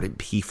way, Jordan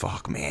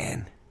Pefok,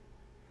 man.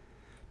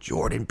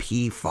 Jordan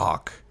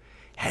Pefok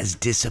has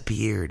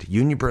disappeared.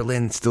 Union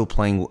Berlin still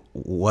playing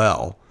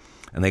well,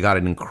 and they got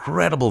an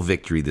incredible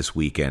victory this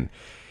weekend.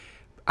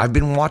 I've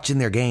been watching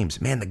their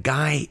games. Man, the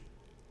guy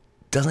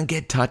doesn't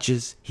get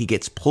touches. He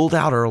gets pulled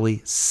out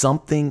early.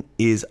 Something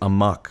is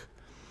amok.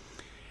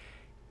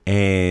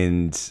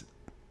 And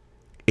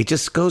it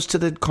just goes to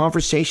the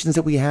conversations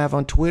that we have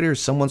on Twitter.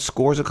 Someone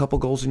scores a couple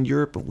goals in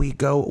Europe, and we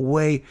go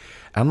away.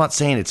 I'm not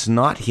saying it's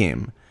not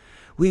him.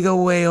 We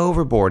go way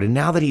overboard. And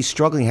now that he's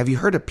struggling, have you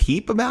heard a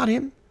peep about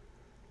him?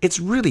 It's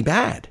really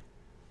bad.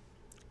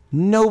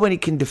 Nobody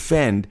can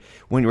defend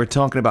when we're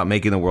talking about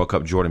making the World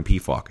Cup Jordan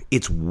Pefok.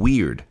 It's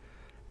weird.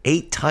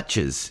 8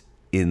 touches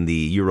in the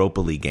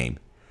Europa League game.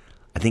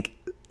 I think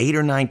 8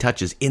 or 9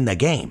 touches in the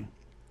game.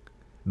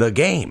 The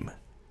game.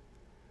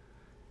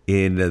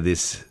 In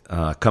this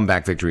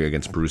comeback victory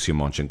against Borussia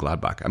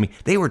Mönchengladbach. I mean,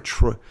 they were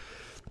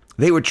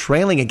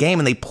trailing a game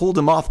and they pulled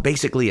him off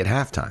basically at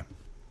halftime.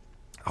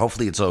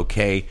 Hopefully it's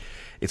okay.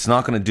 It's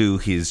not going to do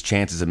his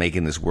chances of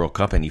making this World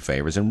Cup any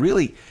favors. And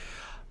really,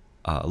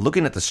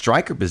 looking at the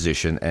striker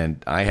position,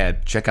 and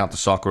check out the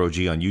Soccer OG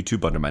on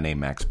YouTube under my name,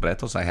 Max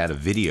Bretos. I had a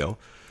video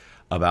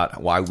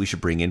about why we should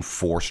bring in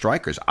 4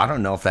 strikers. I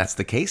don't know if that's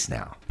the case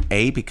now.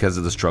 A, because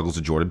of the struggles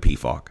of Jordan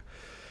Pefok.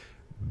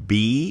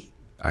 B,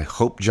 I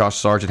hope Josh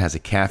Sargent has a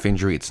calf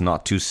injury. It's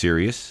not too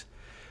serious,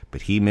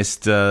 but he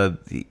missed.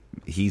 He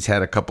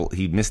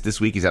missed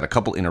this week. He's had a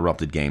couple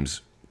interrupted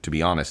games, to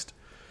be honest.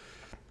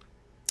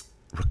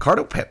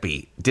 Ricardo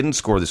Pepi didn't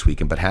score this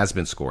weekend, but has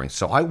been scoring.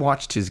 So I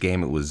watched his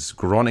game. It was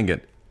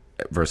Groningen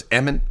versus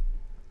Emmen.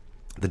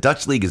 The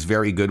Dutch league is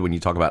very good when you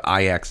talk about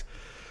Ajax,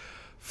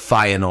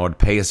 Feyenoord,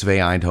 PSV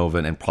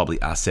Eindhoven, and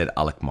probably AZ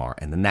Alkmaar.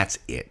 And then that's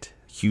it.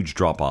 Huge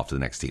drop-off to the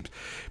next teams.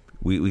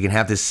 We can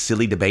have this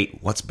silly debate,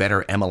 what's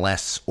better,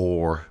 MLS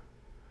or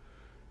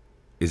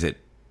is it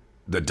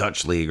the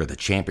Dutch league or the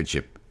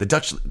championship?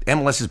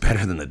 MLS is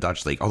better than the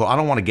Dutch league. Although I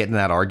don't want to get in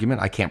that argument.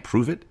 I can't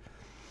prove it.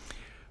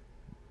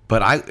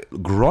 But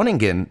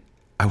Groningen,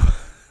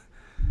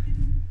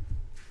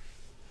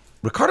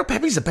 Ricardo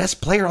Pepi's the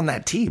best player on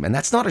that team. And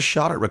that's not a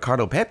shot at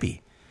Ricardo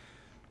Pepi.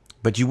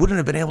 But you wouldn't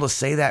have been able to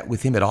say that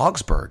with him at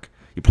Augsburg.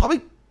 You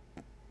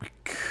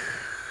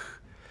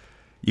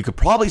could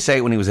probably say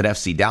it when he was at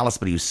FC Dallas,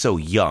 but he was so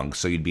young,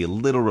 so you'd be a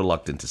little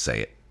reluctant to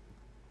say it.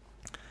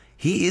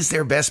 He is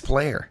their best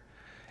player.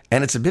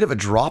 And it's a bit of a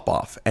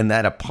drop-off. And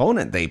that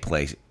opponent they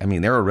play, I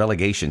mean, they're a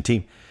relegation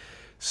team.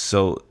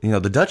 So,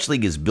 the Dutch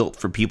league is built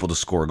for people to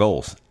score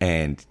goals.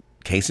 And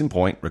case in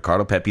point,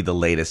 Ricardo Pepi, the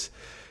latest,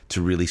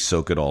 to really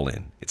soak it all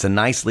in. It's a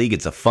nice league.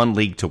 It's a fun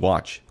league to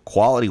watch.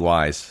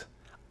 Quality-wise,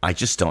 I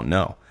just don't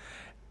know.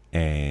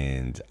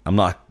 And I'm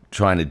not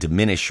trying to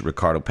diminish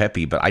Ricardo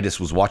Pepi, but I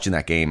just was watching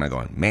that game and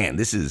going, man,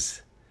 this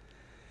is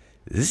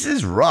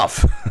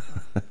rough.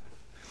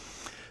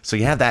 So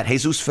you have that.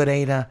 Jesus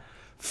Ferreira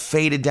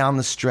faded down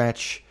the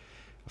stretch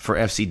for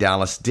FC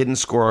Dallas. Didn't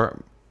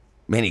score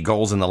many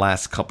goals in the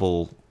last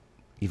couple,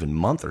 even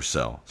month or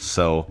so.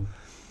 So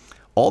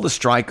all the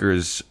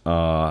strikers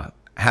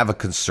have a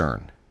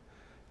concern.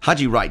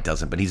 Haji Wright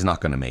doesn't, but he's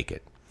not going to make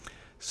it.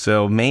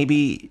 So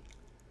maybe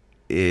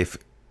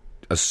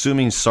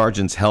assuming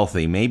Sargent's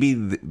healthy, maybe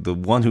the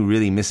one who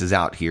really misses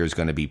out here is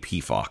going to be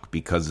Pefok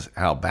because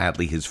how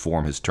badly his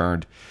form has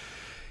turned.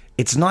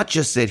 It's not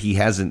just that he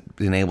hasn't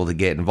been able to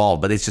get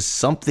involved, but it's just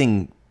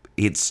something.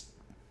 He's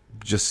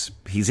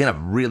in a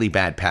really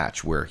bad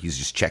patch where he's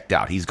just checked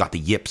out. He's got the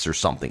yips or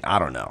something. I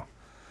don't know.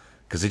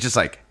 Because it's just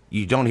like,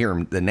 you don't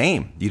hear the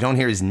name. You don't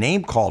hear his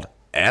name called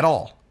at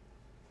all.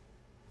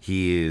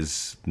 He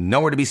is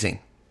nowhere to be seen.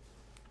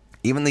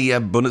 Even the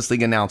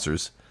Bundesliga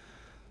announcers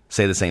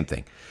say the same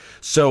thing.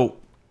 So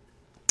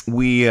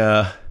we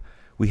have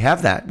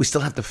that. We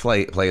still have to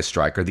play a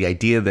striker. The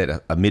idea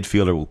that a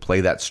midfielder will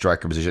play that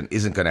striker position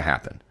isn't going to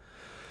happen.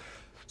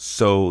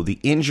 So the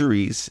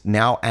injuries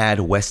now add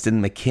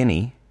Weston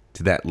McKennie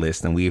to that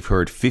list, and we've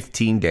heard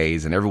 15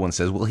 days, and everyone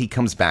says, well, he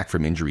comes back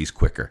from injuries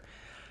quicker.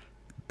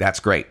 That's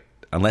great.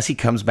 Unless he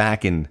comes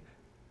back in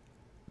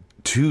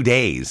 2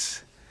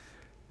 days,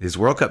 his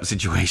World Cup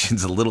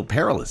situation's a little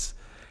perilous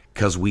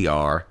because we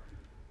are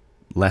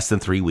less than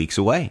 3 weeks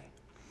away.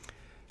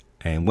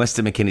 And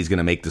Weston McKennie's going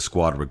to make the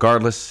squad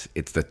regardless.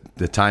 It's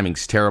the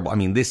timing's terrible. I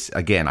mean, this,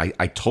 again,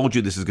 I told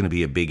you this is going to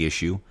be a big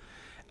issue,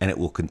 and it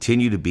will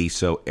continue to be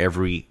so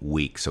every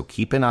week. So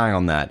keep an eye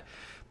on that.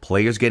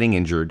 Players getting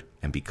injured,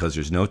 and because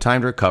there's no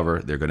time to recover,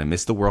 they're going to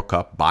miss the World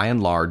Cup by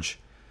and large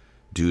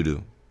due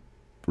to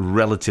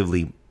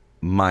relatively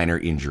minor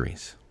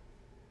injuries.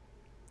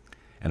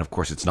 And of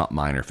course, it's not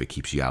minor if it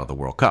keeps you out of the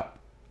World Cup.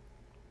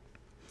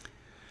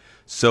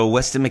 So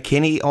Weston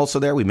McKennie also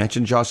there. We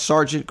mentioned Josh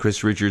Sargent,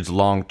 Chris Richards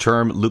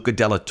long-term. Luca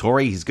Della Torre,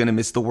 he's going to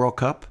miss the World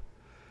Cup.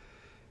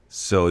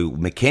 So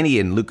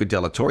McKennie and Luca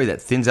Della Torre,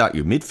 that thins out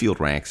your midfield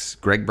ranks.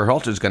 Greg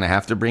Berhalter's going to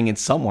have to bring in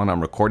someone.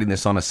 I'm recording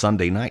this on a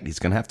Sunday night. He's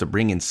going to have to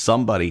bring in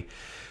somebody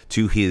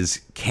to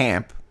his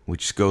camp,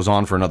 which goes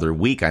on for another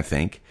week, I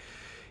think,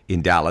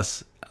 in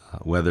Dallas.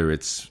 Whether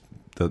it's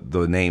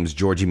the names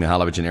Georgi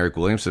Mihalovic and Eric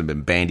Williamson have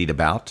been bandied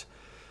about,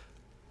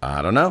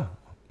 I don't know.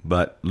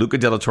 But Luca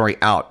Della Torre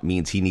out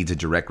means he needs a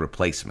direct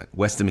replacement.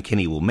 Weston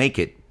McKennie will make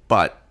it,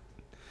 but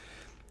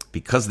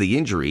because of the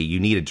injury, you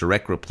need a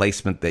direct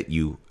replacement that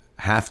you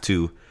have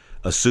to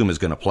assume is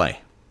going to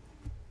play.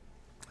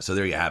 So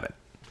there you have it.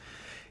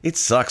 It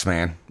sucks,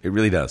 man. It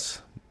really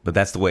does. But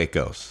that's the way it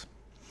goes.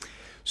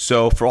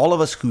 So for all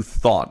of us who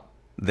thought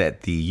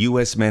that the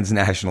U.S. men's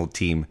national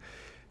team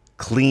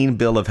clean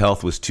bill of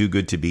health was too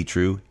good to be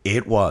true,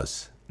 it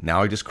was.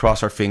 Now I just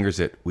cross our fingers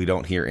that we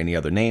don't hear any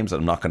other names.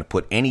 I'm not going to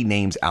put any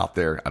names out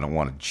there. I don't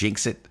want to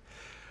jinx it.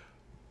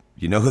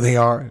 You know who they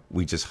are.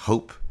 We just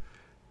hope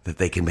that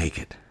they can make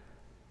it.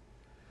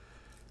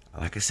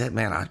 Like I said,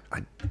 man,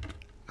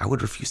 I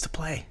would refuse to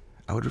play.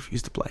 I would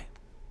refuse to play.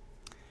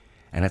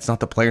 And it's not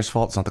the player's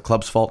fault. It's not the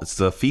club's fault. It's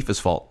the FIFA's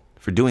fault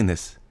for doing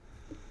this.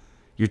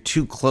 You're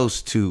too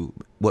close to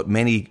what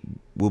many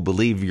will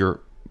believe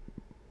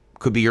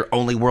could be your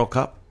only World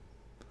Cup.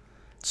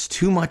 It's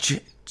too much.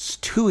 It's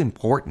too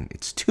important.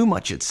 It's too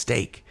much at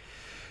stake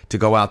to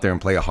go out there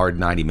and play a hard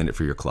 90-minute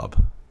for your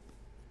club.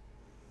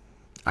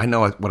 I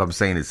know what I'm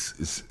saying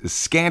is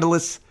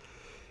scandalous,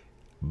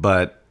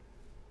 but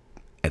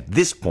at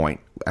this point,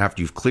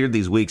 after you've cleared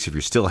these weeks, if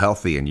you're still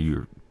healthy and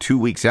you're 2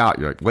 weeks out,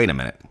 you're like, wait a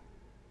minute.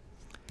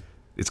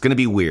 It's going to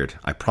be weird.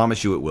 I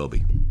promise you it will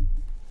be.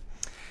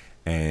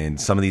 And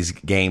some of these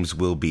games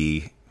will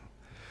be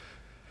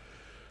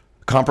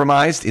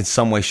compromised in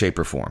some way, shape,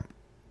 or form.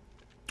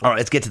 All right,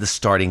 let's get to the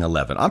starting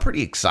 11. I'm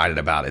pretty excited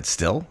about it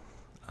still.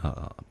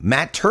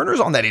 Matt Turner's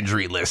on that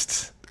injury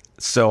list.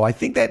 So I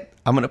think that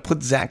I'm going to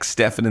put Zach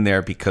Steffen in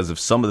there because of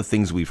some of the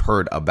things we've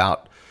heard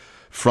about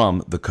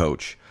from the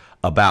coach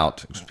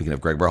about, speaking of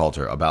Greg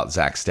Berhalter, about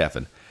Zach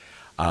Steffen.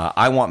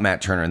 I want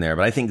Matt Turner in there,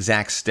 but I think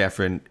Zach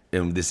Steffen,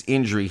 this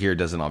injury here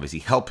doesn't obviously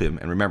help him.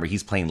 And remember,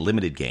 he's playing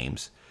limited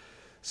games.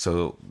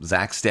 So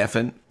Zach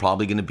Steffen,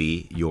 probably going to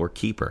be your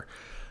keeper.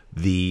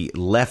 The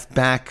left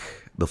back,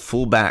 the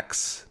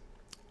fullbacks,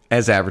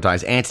 as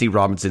advertised, Anthony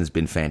Robinson has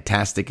been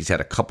fantastic. He's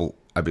had a couple,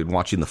 I've been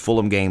watching the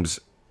Fulham games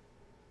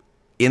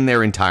in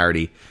their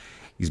entirety.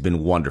 He's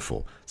been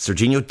wonderful.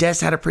 Serginho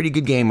Dest had a pretty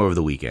good game over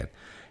the weekend.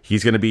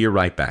 He's going to be your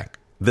right back.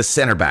 The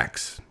center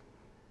backs.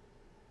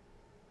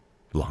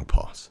 Long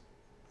pause.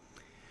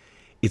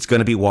 It's going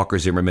to be Walker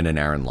Zimmerman and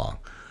Aaron Long.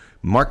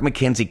 Mark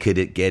McKenzie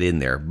could get in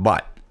there,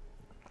 but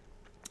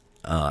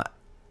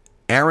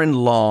Aaron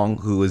Long,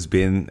 who has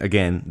been,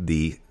 again,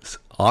 the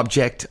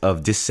object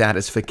of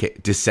discontent,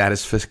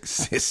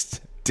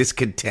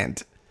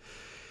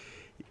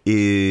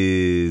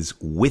 is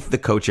with the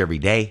coach every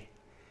day.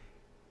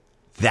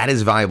 That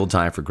is valuable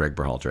time for Greg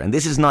Berhalter. And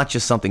this is not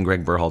just something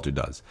Greg Berhalter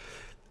does.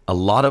 A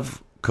lot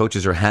of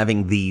coaches are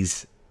having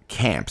these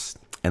camps,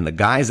 and the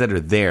guys that are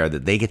there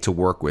that they get to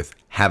work with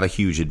have a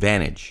huge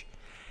advantage.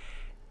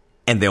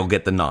 And they'll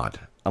get the nod.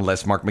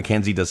 Unless Mark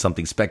McKenzie does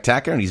something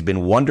spectacular, and he's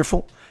been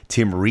wonderful.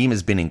 Tim Ream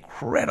has been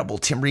incredible.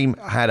 Tim Ream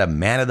had a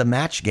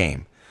man-of-the-match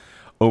game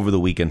over the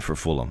weekend for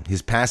Fulham.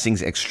 His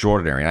passing's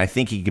extraordinary, and I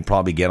think he can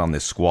probably get on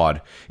this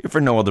squad. If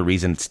for no other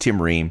reason, it's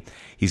Tim Ream.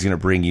 He's going to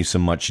bring you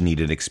some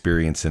much-needed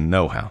experience and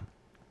know-how,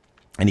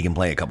 and he can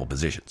play a couple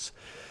positions.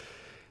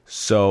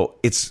 So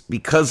it's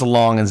because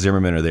Long and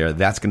Zimmerman are there,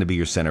 that's going to be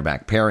your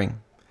center-back pairing.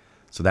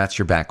 So that's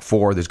your back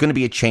four. There's going to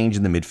be a change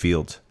in the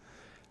midfield.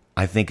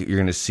 I think you're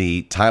going to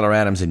see Tyler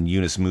Adams and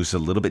Yunus Musa a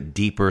little bit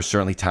deeper.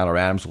 Certainly Tyler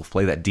Adams will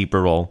play that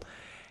deeper role.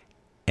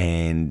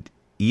 And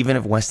even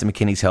if Weston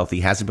McKennie's healthy,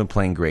 he hasn't been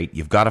playing great,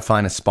 you've got to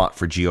find a spot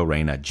for Gio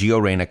Reyna.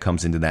 Gio Reyna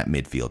comes into that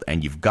midfield,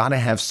 and you've got to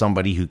have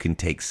somebody who can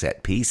take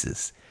set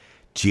pieces.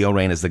 Gio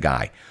Reyna's the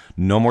guy.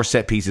 No more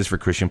set pieces for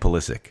Christian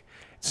Pulisic.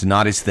 It's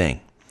not his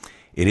thing.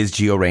 It is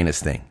Gio Reyna's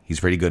thing. He's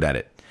pretty good at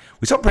it.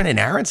 We saw Brendan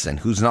Aronson,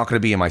 who's not going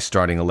to be in my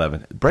starting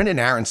 11. Brendan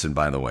Aronson,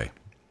 by the way.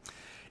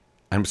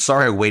 I'm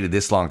sorry I waited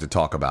this long to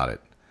talk about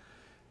it.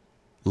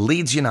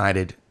 Leeds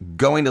United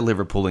going to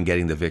Liverpool and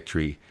getting the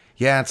victory.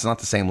 Yeah, it's not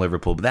the same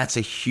Liverpool, but that's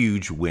a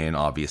huge win,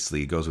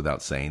 obviously. It goes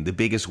without saying. The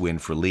biggest win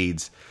for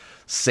Leeds.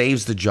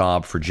 Saves the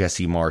job for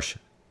Jesse Marsch.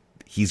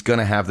 He's going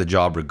to have the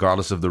job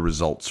regardless of the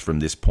results from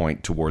this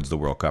point towards the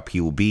World Cup.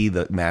 He will be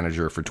the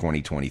manager for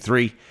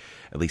 2023,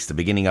 at least the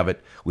beginning of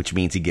it, which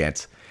means he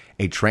gets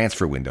a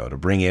transfer window to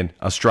bring in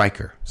a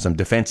striker, some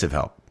defensive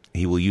help.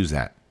 He will use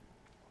that.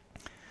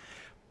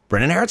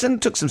 Brendan Aronson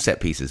took some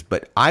set pieces,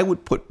 but I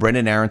would put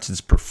Brendan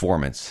Aronson's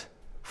performance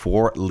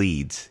for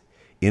Leeds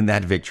in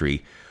that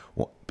victory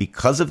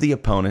because of the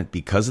opponent,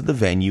 because of the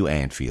venue,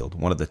 Anfield,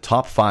 one of the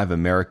top 5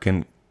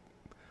 Americans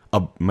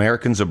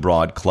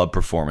abroad club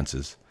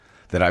performances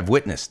that I've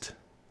witnessed.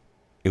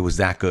 It was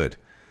that good.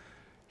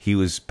 He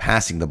was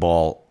passing the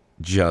ball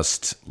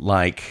just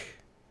like,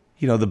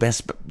 the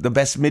best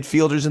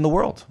midfielders in the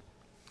world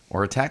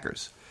or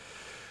attackers.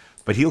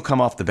 But he'll come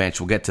off the bench.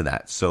 We'll get to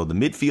that. So the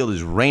midfield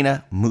is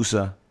Reyna,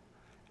 Musa,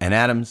 and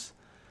Adams.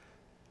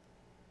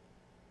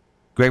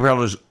 Greg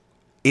Berhalter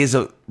is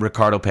a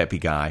Ricardo Pepi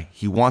guy.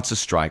 He wants a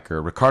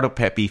striker. Ricardo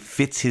Pepi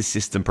fits his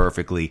system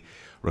perfectly.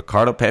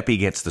 Ricardo Pepi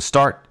gets the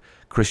start.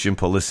 Christian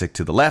Pulisic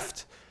to the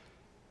left.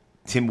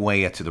 Tim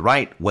Weah to the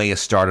right. Weah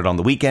started on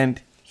the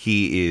weekend.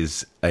 He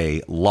is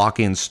a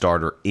lock-in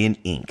starter in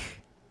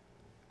ink.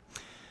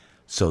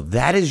 So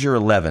that is your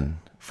 11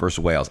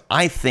 versus Wales.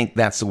 I think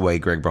that's the way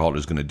Greg Berhalter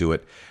is going to do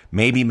it.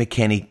 Maybe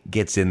McKennie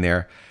gets in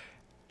there.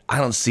 I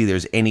don't see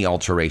there's any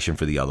alteration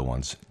for the other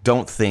ones.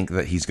 Don't think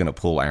that he's going to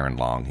pull Aaron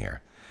Long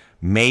here.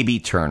 Maybe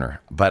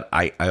Turner, but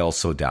I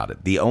also doubt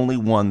it. The only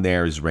one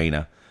there is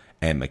Reyna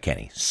and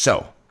McKennie.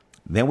 So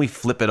then we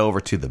flip it over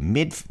to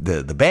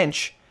the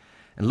bench,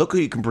 and look who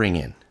you can bring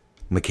in.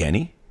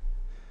 McKennie,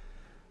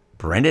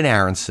 Brendan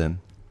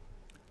Aronson,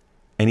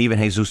 and even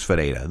Jesus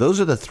Ferreira.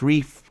 Those are the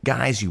 3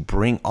 guys you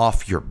bring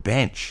off your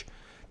bench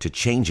to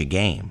change a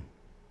game.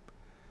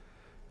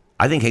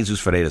 I think Jesus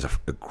Ferreira is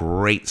a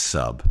great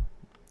sub.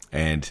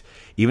 And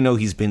even though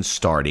he's been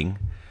starting,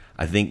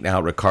 I think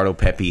now Ricardo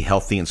Pepi,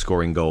 healthy and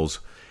scoring goals,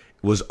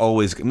 was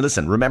always...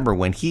 Listen, remember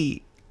when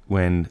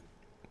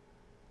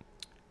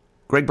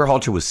Greg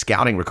Berhalter was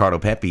scouting Ricardo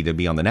Pepi to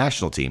be on the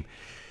national team,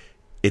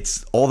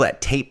 it's all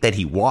that tape that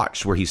he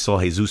watched where he saw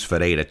Jesus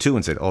Ferreira too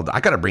and said, oh, I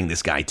got to bring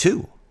this guy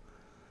too.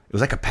 It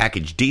was like a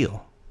package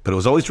deal. But it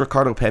was always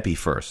Ricardo Pepi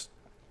first,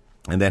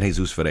 and then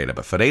Jesus Ferreira.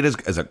 But Ferreira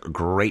is a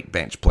great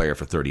bench player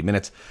for 30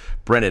 minutes.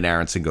 Brendan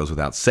Aronson goes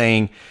without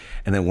saying,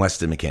 and then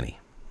Weston McKennie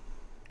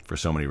for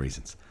so many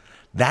reasons.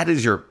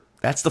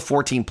 That's the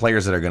 14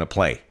 players that are going to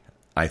play,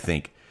 I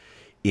think,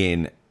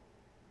 in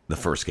the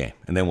first game.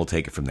 And then we'll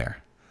take it from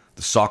there.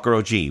 The Soccer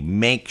OG.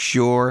 Make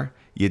sure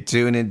you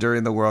tune in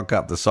during the World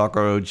Cup. The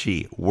Soccer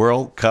OG.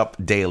 World Cup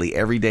Daily.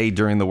 Every day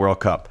during the World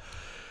Cup.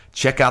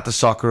 Check out the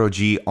Soccer OG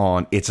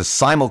it's a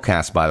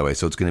simulcast, by the way.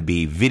 So it's going to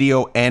be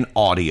video and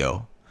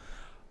audio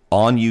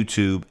on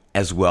YouTube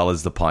as well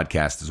as the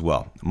podcast as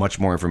well. Much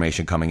more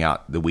information coming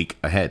out the week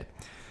ahead.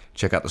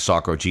 Check out the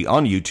Soccer OG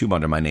on YouTube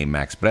under my name,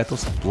 Max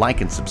Bretos.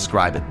 Like and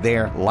subscribe it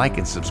there. Like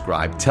and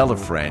subscribe. Tell a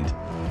friend.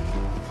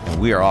 And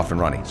we are off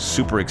and running.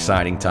 Super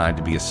exciting time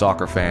to be a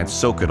soccer fan.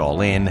 Soak it all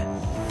in.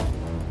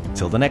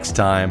 Till the next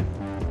time,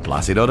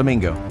 Placido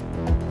Domingo.